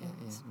 Okay.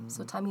 Yeah.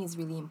 So timing is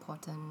really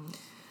important.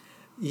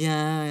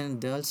 Yeah,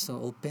 and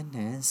also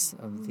openness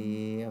of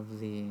the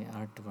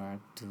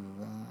artwork to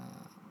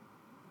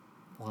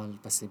all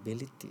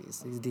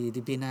possibilities. The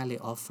Biennale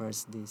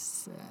offers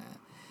this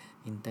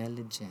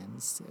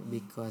intelligence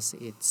because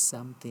it's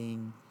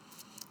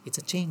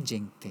a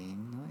changing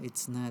thing. No?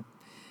 It's not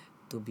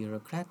too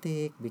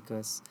bureaucratic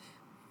because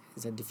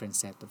it's a different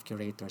set of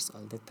curators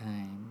all the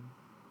time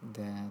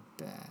that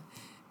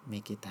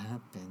make it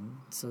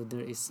happen. So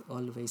there is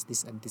always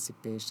this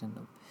anticipation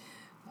of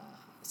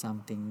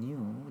something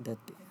new that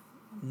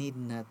need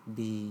not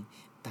be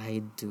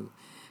tied to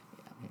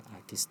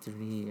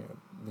artistry or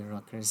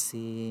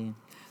bureaucracy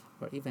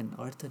or even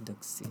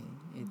orthodoxy,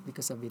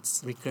 because of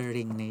its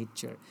recurring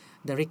nature.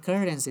 The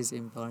recurrence is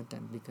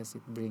important because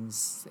it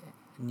brings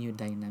new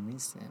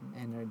dynamism,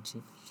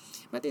 energy,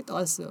 but it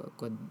also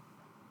could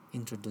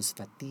introduce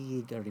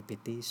fatigue or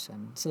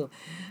repetition. So,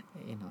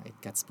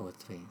 it cuts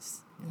both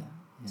ways. Yeah.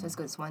 So it's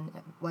good. It's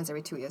once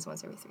every 2 years,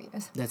 once every 3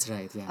 years. That's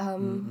right. Yeah.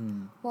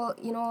 Well,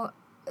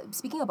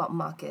 speaking about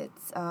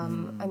markets, I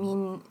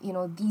mean,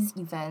 these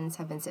events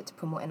have been set to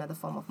promote another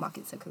form of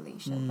market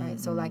circulation, right?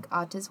 So, like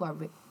artists who are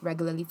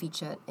regularly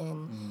featured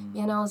in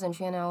biennales and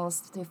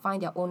triennales, they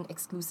find their own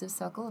exclusive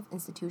circle of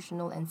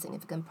institutional and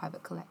significant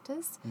private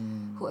collectors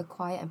who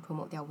acquire and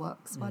promote their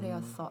works. What are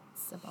your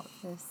thoughts about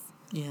this?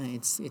 Yeah,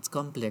 it's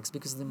complex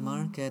because the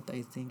market,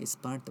 I think, is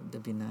part of the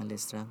Biennale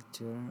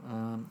structure.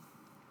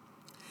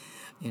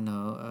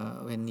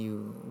 When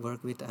you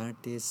work with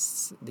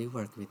artists, they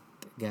work with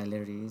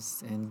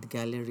galleries, and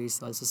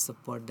galleries also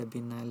support the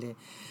Biennale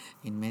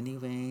in many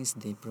ways.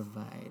 They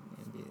provide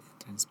maybe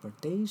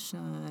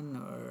transportation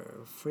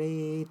or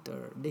freight,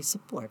 or they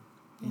support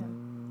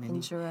in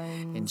many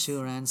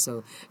insurance.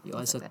 So you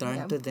also like that, turn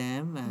yeah. to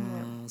them.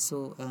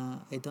 So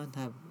I don't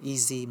have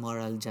easy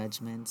moral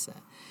judgments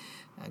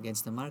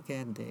against the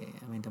market.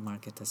 The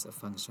market has a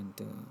function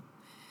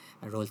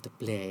a role to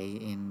play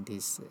in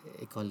this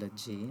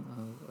ecology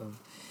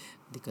of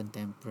the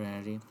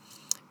contemporary.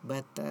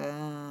 But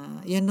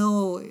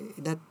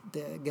that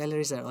the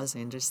galleries are also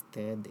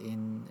interested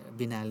in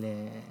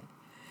Biennale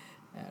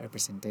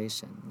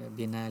representation. The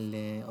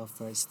Biennale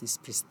offers this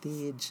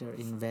prestige or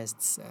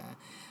invests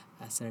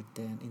a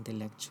certain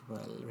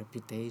intellectual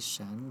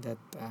reputation that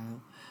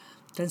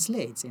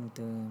translates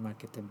into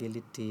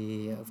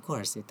marketability. Of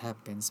course, it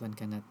happens. One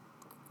cannot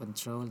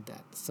control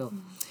that. So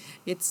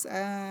it's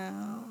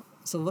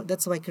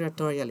that's why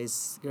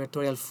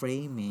curatorial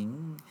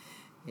framing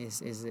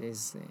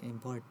is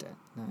important.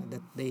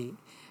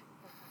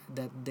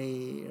 That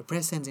they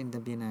presence in the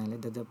Biennale,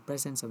 that the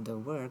presence of the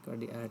work or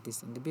the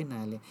artist in the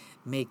Biennale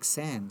makes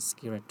sense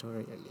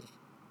curatorially.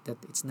 That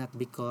it's not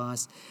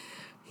because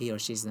he or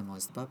she is the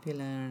most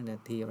popular, that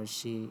he or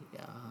she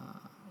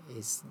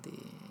is the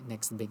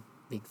next big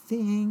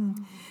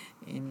thing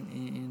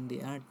in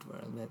the art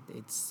world, but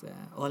it's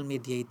all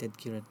mediated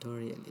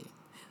curatorially.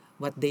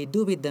 What they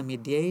do with the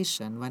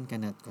mediation, one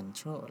cannot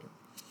control.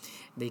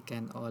 They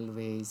can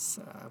always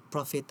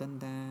profit on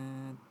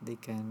that. They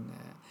can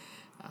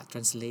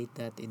translate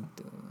that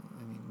into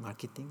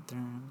marketing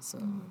terms, so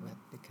that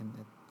they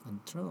cannot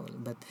control.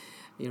 But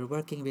you're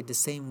working with the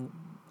same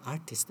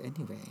artist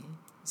anyway.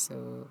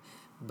 So,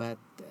 but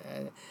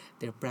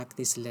their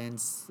practice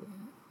lends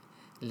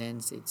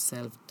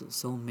itself to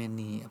so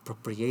many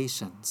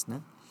appropriations,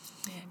 no?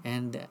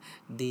 And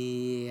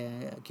the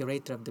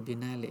curator of the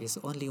Biennale is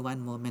only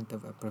one moment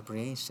of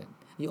appropriation.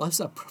 You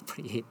also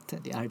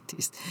appropriate the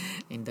artist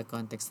in the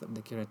context of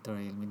the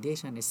curatorial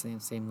mediation. It's the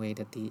same way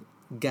that the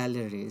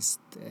gallerist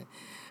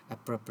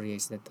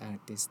appropriates that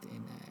artist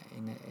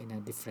in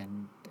a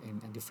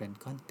different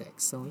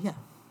context. So yeah.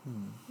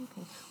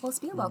 Okay. Well,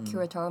 speaking about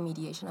curatorial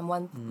mediation, I'm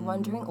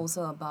wondering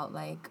also about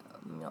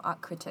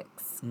art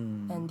critics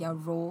and their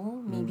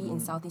role maybe in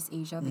Southeast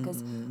Asia,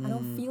 because I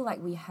don't feel like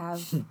we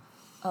have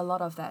a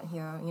lot of that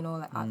here,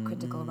 like art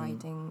critical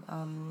writing.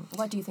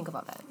 What do you think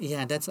about that?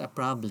 Yeah, that's a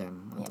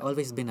problem. It's Yeah.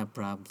 always been a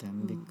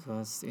problem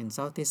because in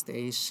Southeast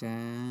Asia,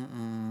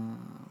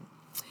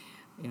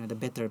 the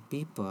better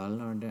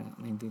people, or the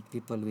maybe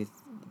people with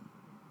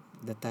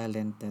the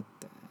talent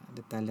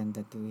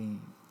that we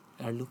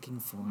are looking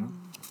for,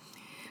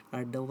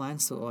 are the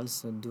ones who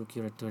also do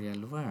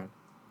curatorial work.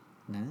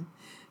 No?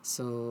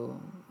 So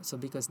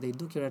because they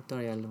do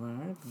curatorial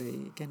work,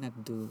 they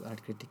cannot do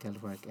art critical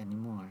work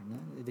anymore. No?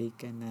 They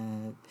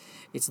cannot.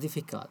 It's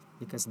difficult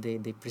because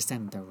they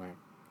present the work.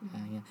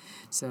 Yeah.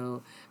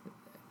 So,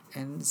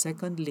 and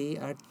secondly,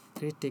 art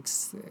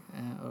critics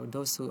or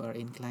those who are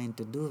inclined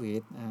to do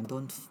it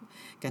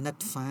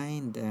cannot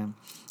find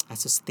a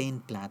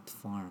sustained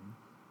platform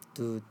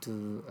to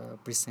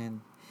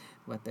present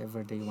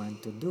whatever they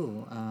want to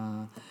do.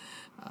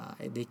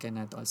 They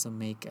cannot also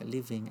make a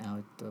living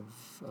out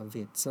of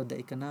it. So the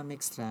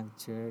economic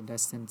structure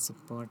doesn't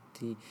support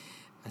the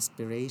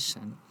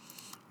aspiration.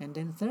 And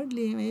then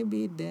thirdly,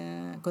 maybe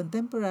the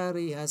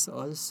contemporary has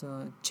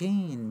also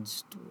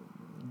changed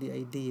the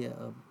idea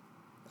of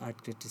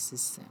art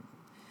criticism.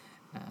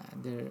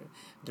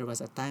 There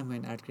was a time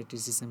when art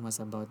criticism was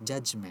about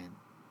judgment,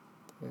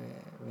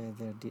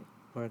 whether the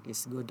work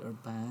is good or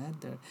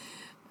bad, or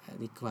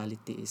the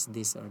quality is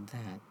this or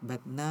that.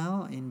 But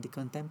now in the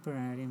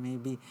contemporary,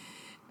 maybe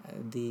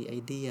the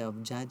idea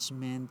of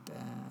judgment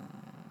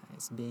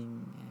is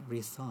being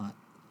rethought.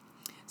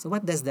 So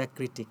what does the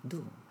critic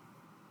do?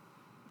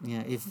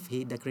 Yeah, if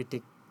the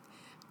critic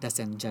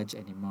doesn't judge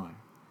anymore.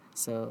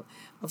 So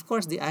of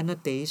course the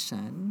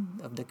annotation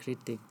of the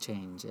critic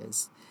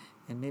changes,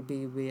 and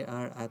maybe we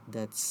are at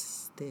that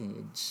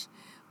stage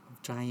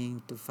of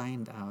trying to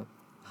find out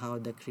how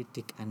the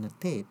critic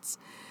annotates.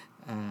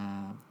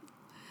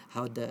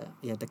 How the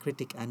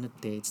critic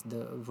annotates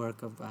the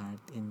work of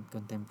art in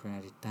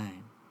contemporary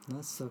time.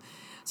 No? So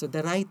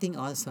the writing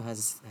also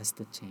has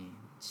to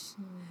change.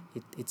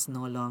 It's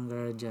no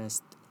longer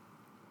just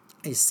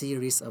a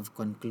series of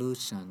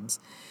conclusions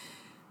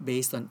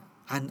based on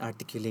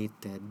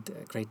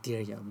unarticulated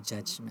criteria of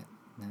judgment.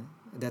 No?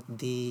 That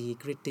the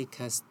critic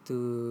has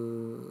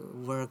to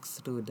work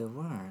through the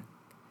work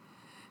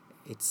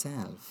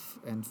itself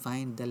and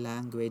find the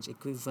language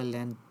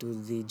equivalent to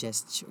the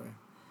gesture,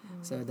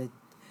 so that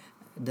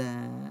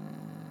the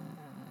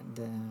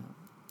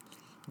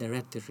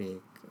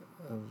rhetoric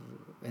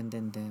and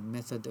then the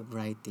method of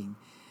writing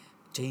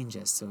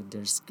changes. So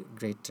there's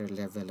greater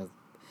level of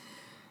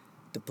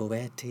the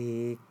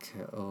poetic,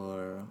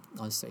 or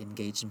also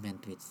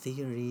engagement with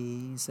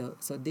theory. So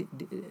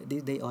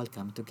they all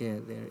come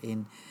together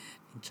in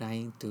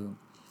trying to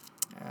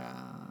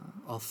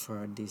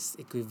offer this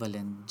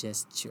equivalent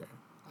gesture.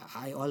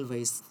 I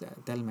always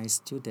tell my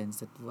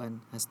students that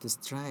one has to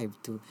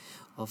strive to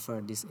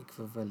offer this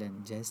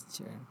equivalent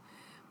gesture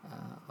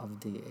of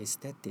the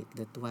aesthetic,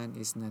 that one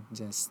is not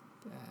just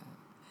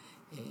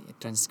a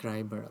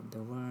transcriber of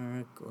the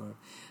work,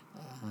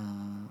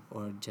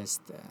 or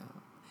just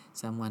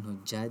someone who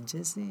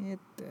judges it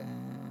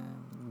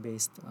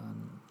based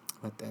on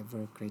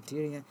whatever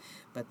criteria,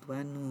 but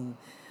one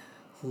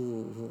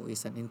who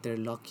is an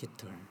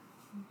interlocutor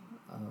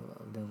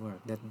of the work,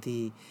 that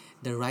the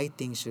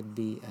writing should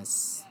be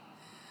as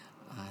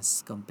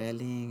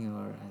compelling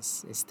or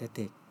as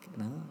aesthetic,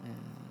 no?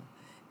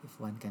 If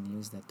one can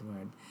use that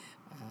word,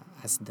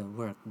 as the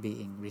work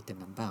being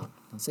written about.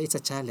 So it's a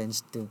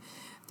challenge to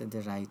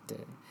the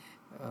writer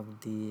of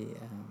the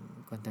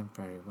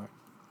contemporary work.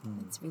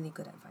 It's really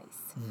good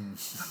advice.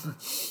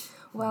 Mm.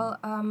 Well,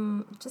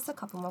 just a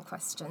couple more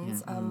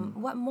questions. Yeah,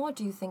 What more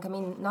do you think? I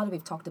mean, now that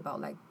we've talked about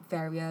like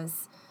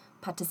various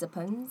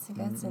participants, I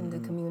guess, in the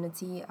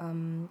community,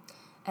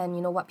 and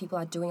you know what people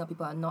are doing, what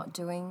people are not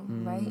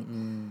doing, right?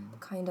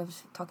 Kind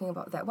of talking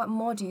about that. What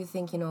more do you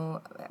think? You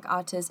know, like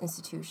artists,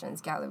 institutions,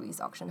 galleries,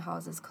 auction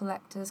houses,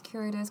 collectors,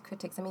 curators,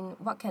 critics. I mean,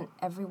 what can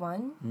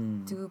everyone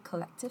do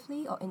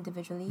collectively or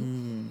individually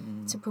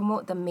to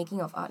promote the making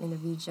of art in the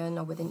region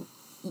or within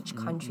each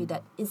country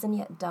that isn't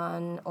yet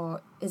done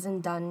or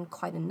isn't done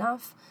quite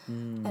enough?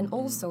 And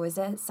also, is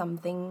there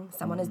something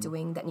someone is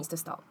doing that needs to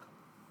stop?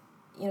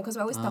 You know, because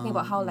we're always talking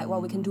about how, like, well,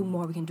 we can do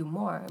more,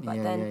 but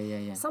Yeah, then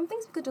yeah. some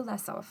things we could do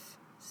less of.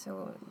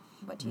 So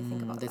what do you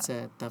think about That's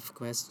that? a tough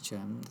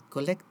question.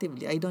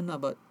 Collectively, I don't know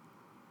about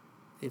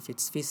if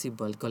it's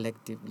feasible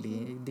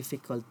collectively.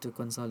 Difficult to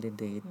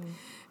consolidate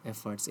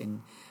efforts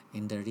in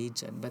the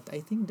region. But I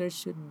think there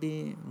should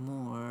be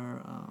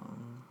more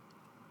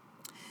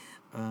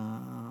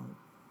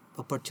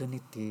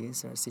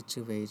opportunities or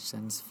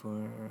situations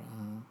for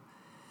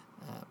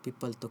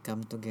people to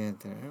come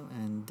together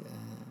and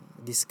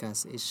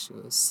discuss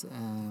issues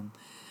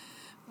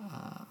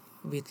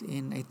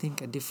within, I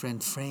think, a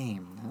different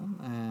frame,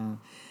 no?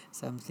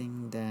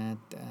 Something that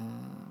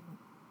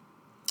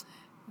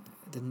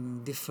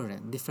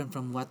different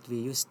from what we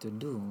used to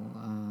do.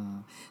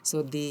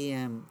 So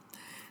the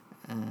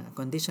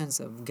conditions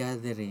of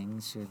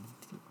gathering should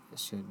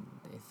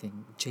I think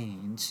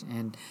change,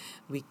 and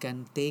we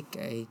can take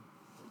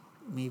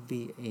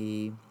maybe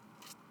a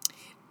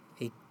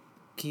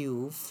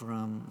cue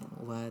from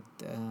what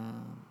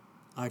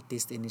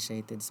artist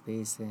initiated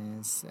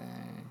spaces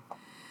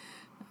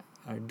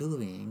are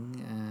doing,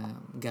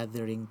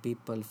 gathering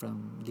people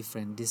from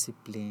different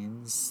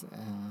disciplines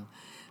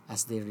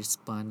as they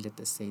respond, let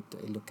us say, to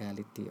a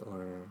locality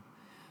or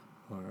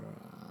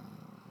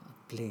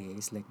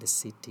place like the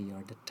city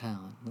or the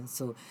town.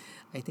 So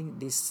I think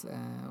this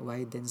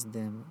widens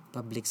the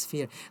public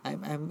sphere.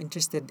 I'm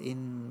interested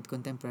in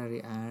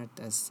contemporary art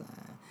as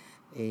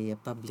a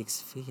public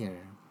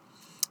sphere,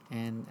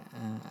 and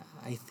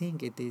I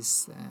think it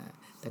is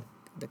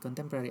the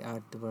contemporary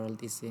art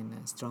world is in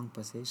a strong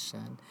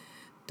position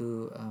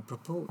to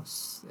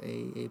propose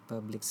a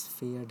public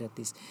sphere that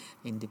is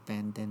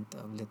independent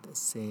of, let us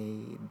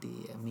say,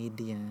 the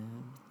media,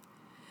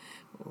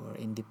 or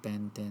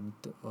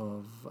independent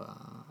of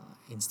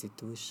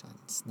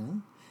institutions,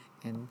 no?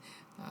 And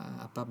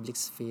a public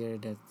sphere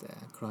that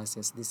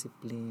crosses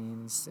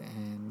disciplines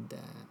and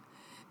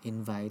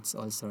invites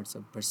all sorts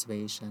of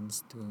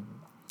persuasions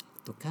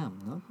to come,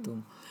 no?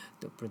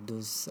 To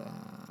produce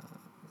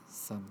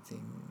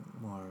something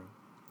more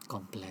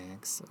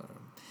complex or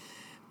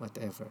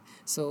whatever.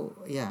 So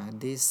yeah,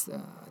 this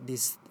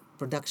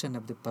production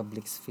of the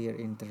public sphere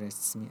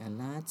interests me a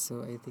lot.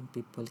 So I think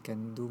people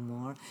can do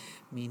more,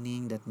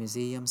 meaning that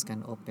museums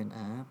can open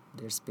up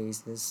their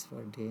spaces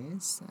for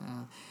this.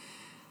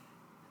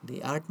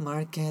 The art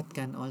market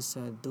can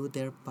also do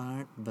their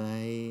part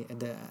by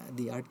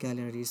the art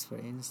galleries, for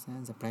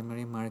instance. The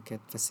primary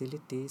market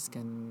facilities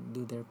can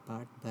do their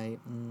part by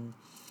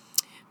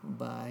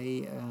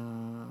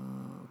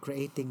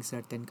creating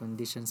certain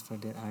conditions for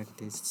their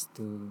artists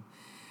to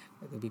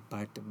be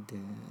part of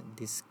the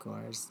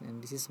discourse.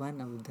 And this is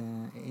one of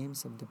the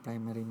aims of the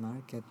primary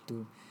market,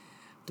 to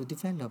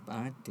develop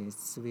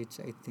artists, which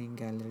I think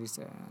galleries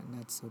are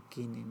not so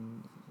keen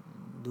in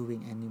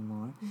doing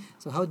anymore.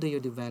 So how do you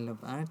develop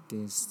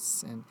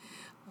artists, and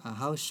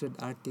how should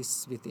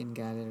artists within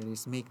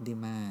galleries make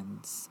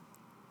demands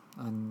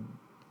on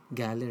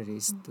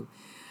galleries to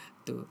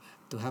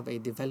have a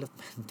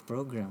development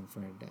program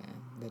for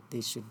them, that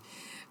they should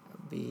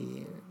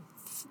be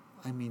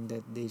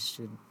that they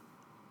should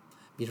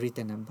be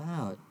written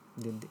about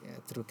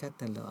through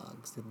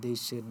catalogs, that they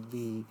should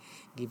be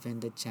given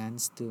the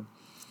chance to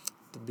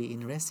be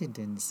in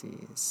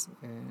residencies,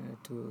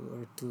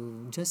 to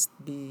just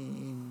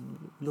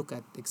look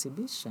at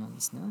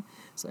exhibitions, no?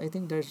 So I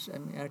think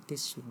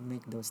artists should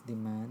make those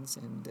demands,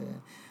 and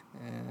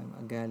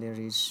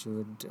galleries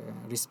should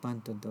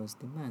respond to those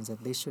demands,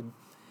 that they should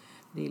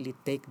really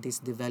take this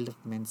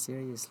development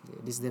seriously,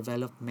 this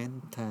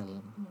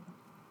developmental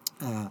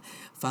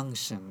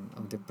function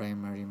of the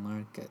primary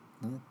market,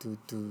 no?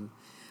 To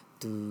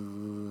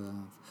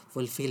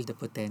fulfill the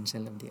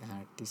potential of the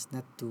artist,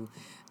 not to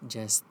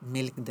just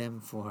milk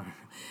them for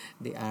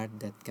the art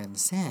that can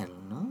sell,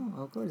 no?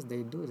 Of course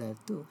they do that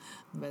too,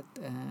 but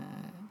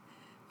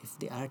if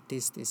the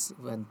artist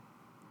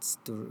wants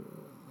to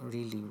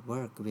really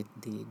work with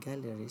the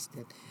galleries,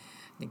 that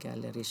the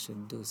gallery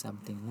should do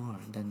something more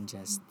than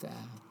just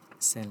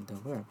sell the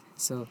work.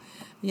 So,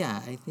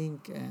 yeah, I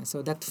think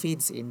so that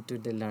feeds into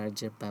the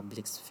larger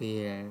public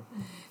sphere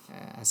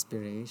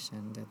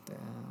aspiration that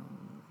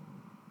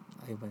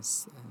I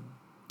was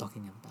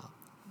talking about.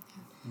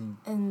 Mm.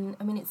 And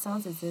I mean, it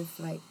sounds as if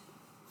like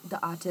the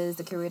artists,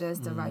 the curators,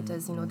 the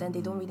writers, then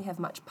they don't really have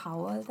much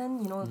power then,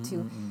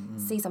 to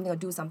say something or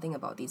do something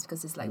about these,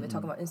 because it's like we're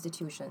talking about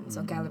institutions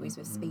or galleries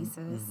with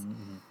spaces.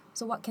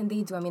 So what can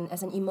they do? I mean,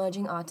 as an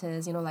emerging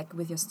artist, like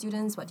with your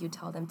students, what do you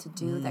tell them to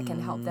do that can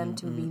help them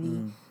to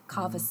really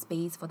carve a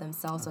space for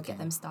themselves or get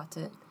them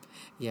started?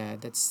 Yeah,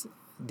 that's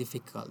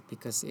difficult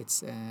because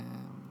it's a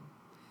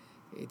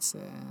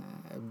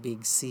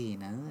big sea,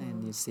 no?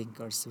 And you sink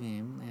or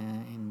swim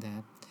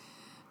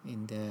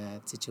in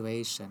that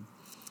situation.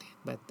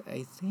 But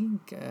I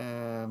think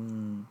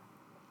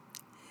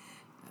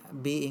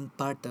being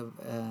part of,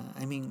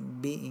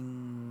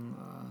 being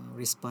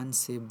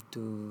responsive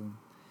to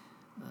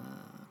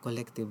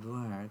collective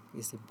work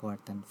is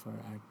important for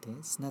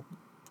artists. Not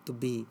to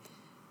be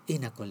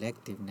in a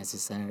collective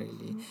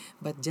necessarily,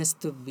 but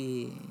just to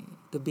be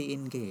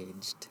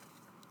engaged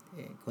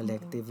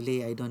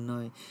collectively. I don't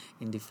know,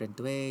 in different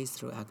ways,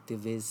 through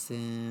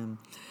activism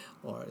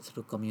or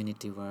through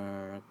community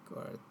work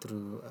or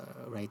through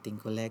writing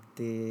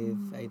collective.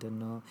 I don't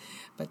know,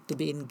 but to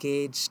be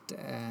engaged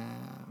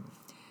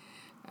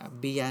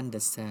beyond the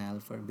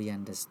self or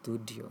beyond the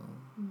studio,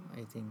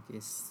 I think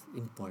is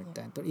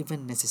important or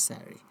even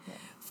necessary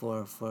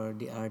for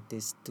the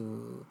artist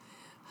to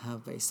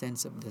have a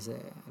sense of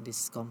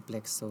this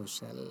complex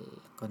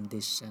social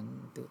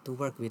condition, to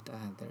work with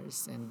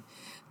others and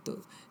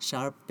to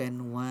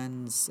sharpen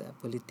one's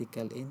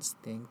political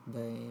instinct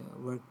by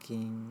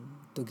working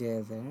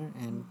together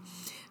and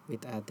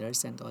with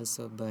others, and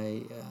also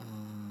by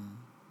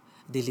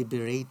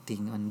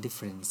deliberating on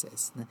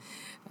differences.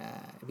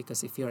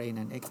 Because if you're in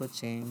an echo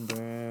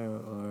chamber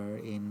or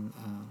in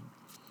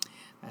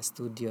a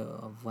studio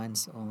of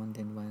one's own,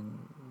 then one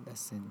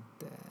doesn't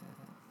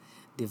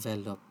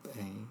develop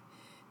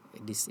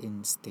this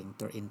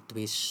instinct or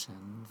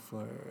intuition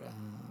for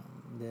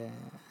the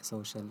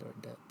social or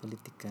the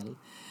political,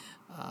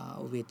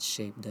 which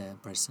shape the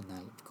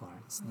personal, of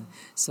course.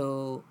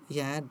 So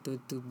yeah,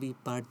 to be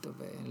part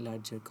of a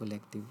larger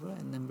collective.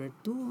 And number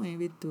two,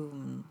 maybe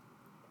to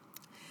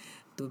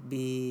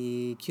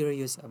be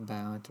curious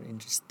about or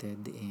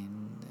interested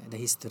in the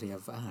history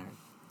of art.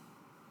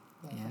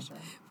 Yeah, for sure.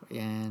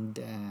 And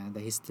the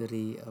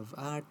history of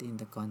art in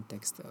the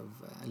context of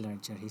a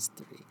larger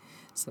history.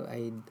 So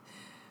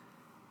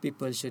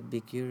people should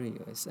be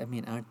curious. I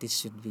mean, artists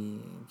should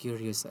be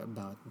curious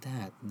about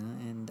that, no?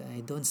 And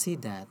I don't see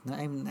that. No,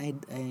 I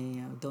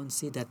don't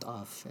see that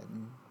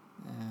often.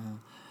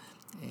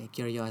 A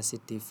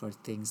curiosity for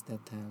things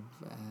that have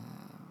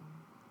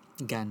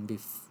gone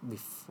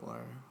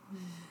before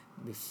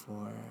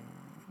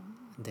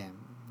them,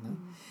 no?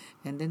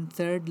 And then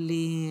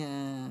thirdly,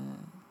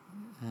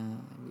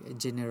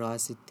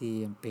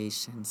 generosity and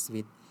patience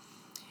with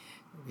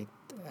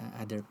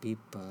other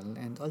people,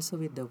 and also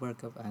with the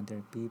work of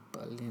other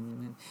people.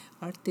 And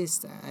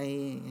artists,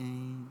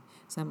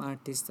 some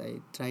artists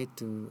I try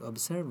to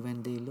observe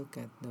when they look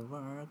at the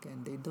work,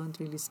 and they don't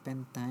really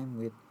spend time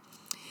with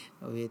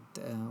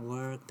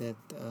work that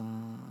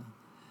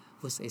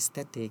whose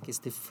aesthetic is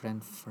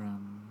different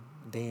from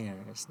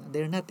theirs.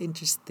 They're not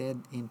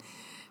interested in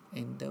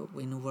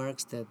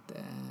works that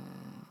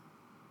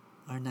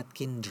are not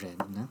kindred,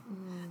 no?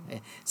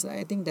 So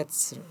I think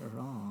that's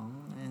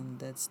wrong, and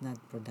that's not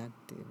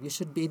productive. You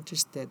should be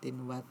interested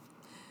in what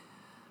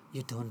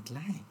you don't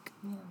like.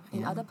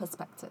 In other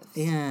perspectives.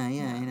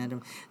 In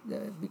other,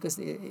 because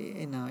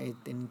it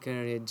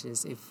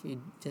encourages. If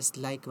you just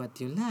like what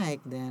you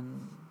like,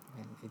 then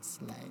it's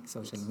like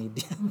social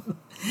media.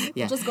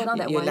 Just go down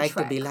that you one like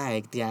track. to be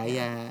liked.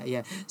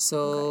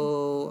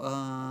 So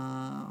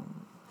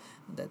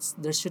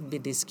there should be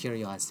this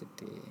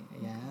curiosity,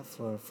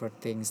 for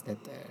things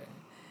that are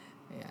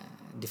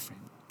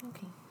different.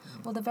 Okay.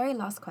 Well, the very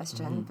last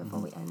question before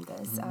we end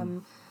this,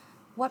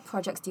 what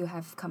projects do you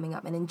have coming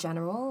up? And in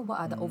general, what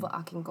are the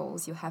overarching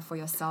goals you have for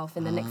yourself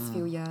in the next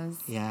few years?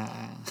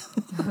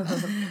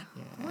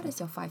 What is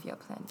your 5-year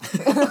plan?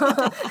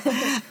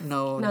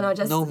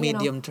 No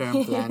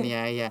medium-term plan.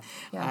 Yeah.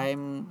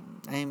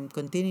 I'm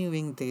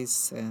continuing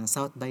this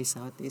South by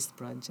Southeast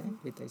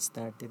project, which I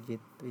started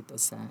with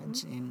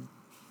Osage in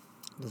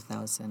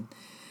 2015.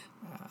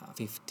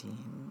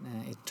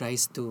 It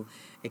tries to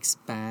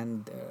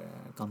expand,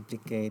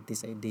 complicate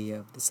this idea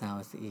of the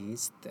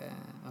Southeast,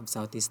 of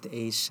Southeast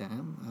Asia,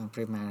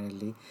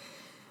 primarily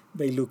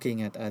by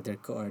looking at other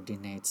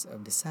coordinates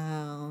of the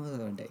South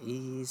or the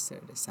East or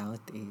the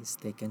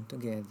Southeast taken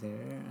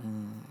together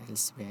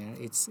elsewhere.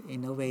 It's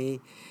in a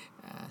way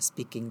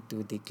speaking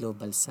to the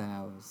Global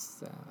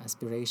South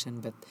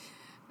aspiration, but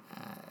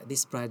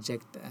this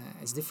project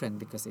is different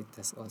because it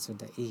has also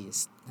the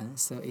East.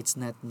 So it's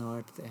not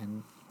north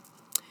and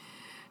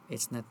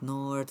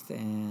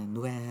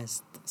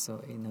west.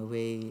 So in a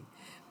way,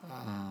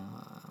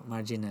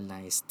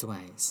 marginalized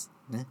twice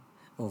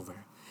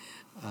over.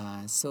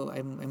 So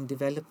I'm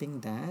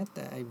developing that.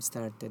 I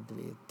started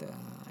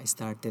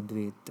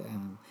with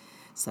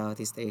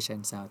Southeast Asia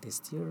and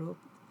Southeast Europe,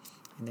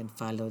 and then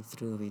followed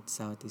through with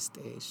Southeast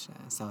Asia,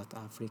 South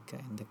Africa,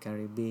 and the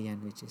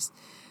Caribbean, which is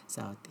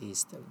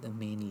southeast of the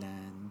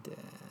mainland,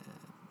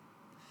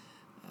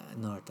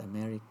 North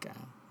America.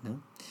 No?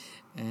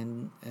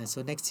 And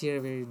so next year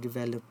we're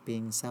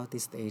developing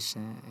Southeast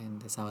Asia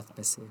and the South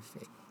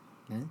Pacific.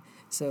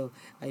 So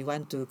I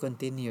want to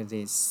continue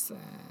this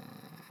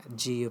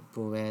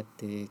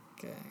geopoetic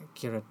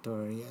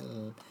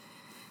curatorial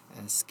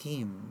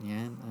scheme,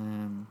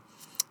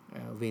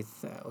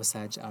 with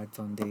Osage Art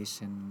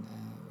Foundation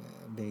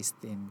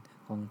based in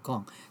Hong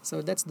Kong.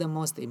 So that's the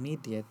most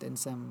immediate. And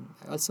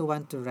I also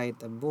want to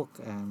write a book.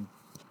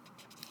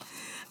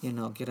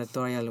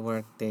 Curatorial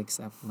work takes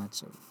up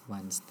much of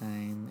one's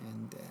time,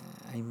 and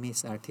I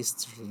miss art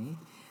history,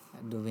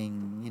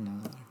 doing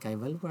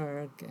archival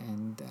work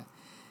and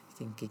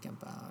thinking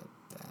about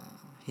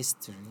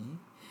history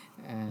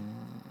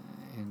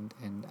and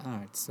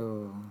art.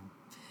 So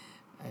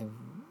I've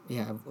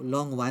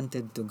long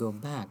wanted to go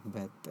back,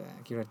 but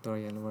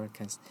curatorial work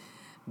has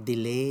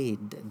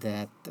delayed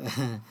that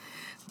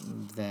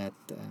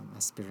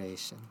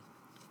aspiration.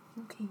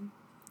 Okay.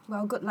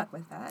 Well, good luck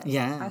with that.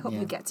 Yeah. I hope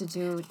you get to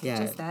do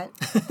just that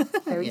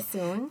very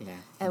soon. Yeah.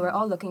 And we're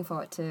all looking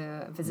forward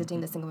to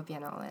visiting the Singapore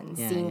Biennale and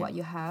seeing what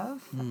you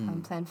have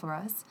planned for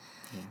us.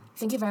 Yeah.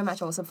 Thank you very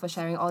much also for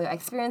sharing all your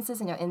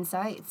experiences and your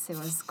insights. It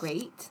was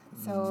great.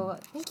 So,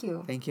 thank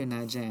you. Thank you,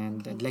 Naja,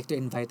 and I'd like to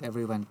invite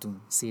everyone to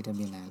see the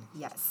Biennale.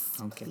 Yes,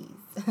 Okay.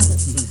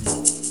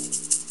 please.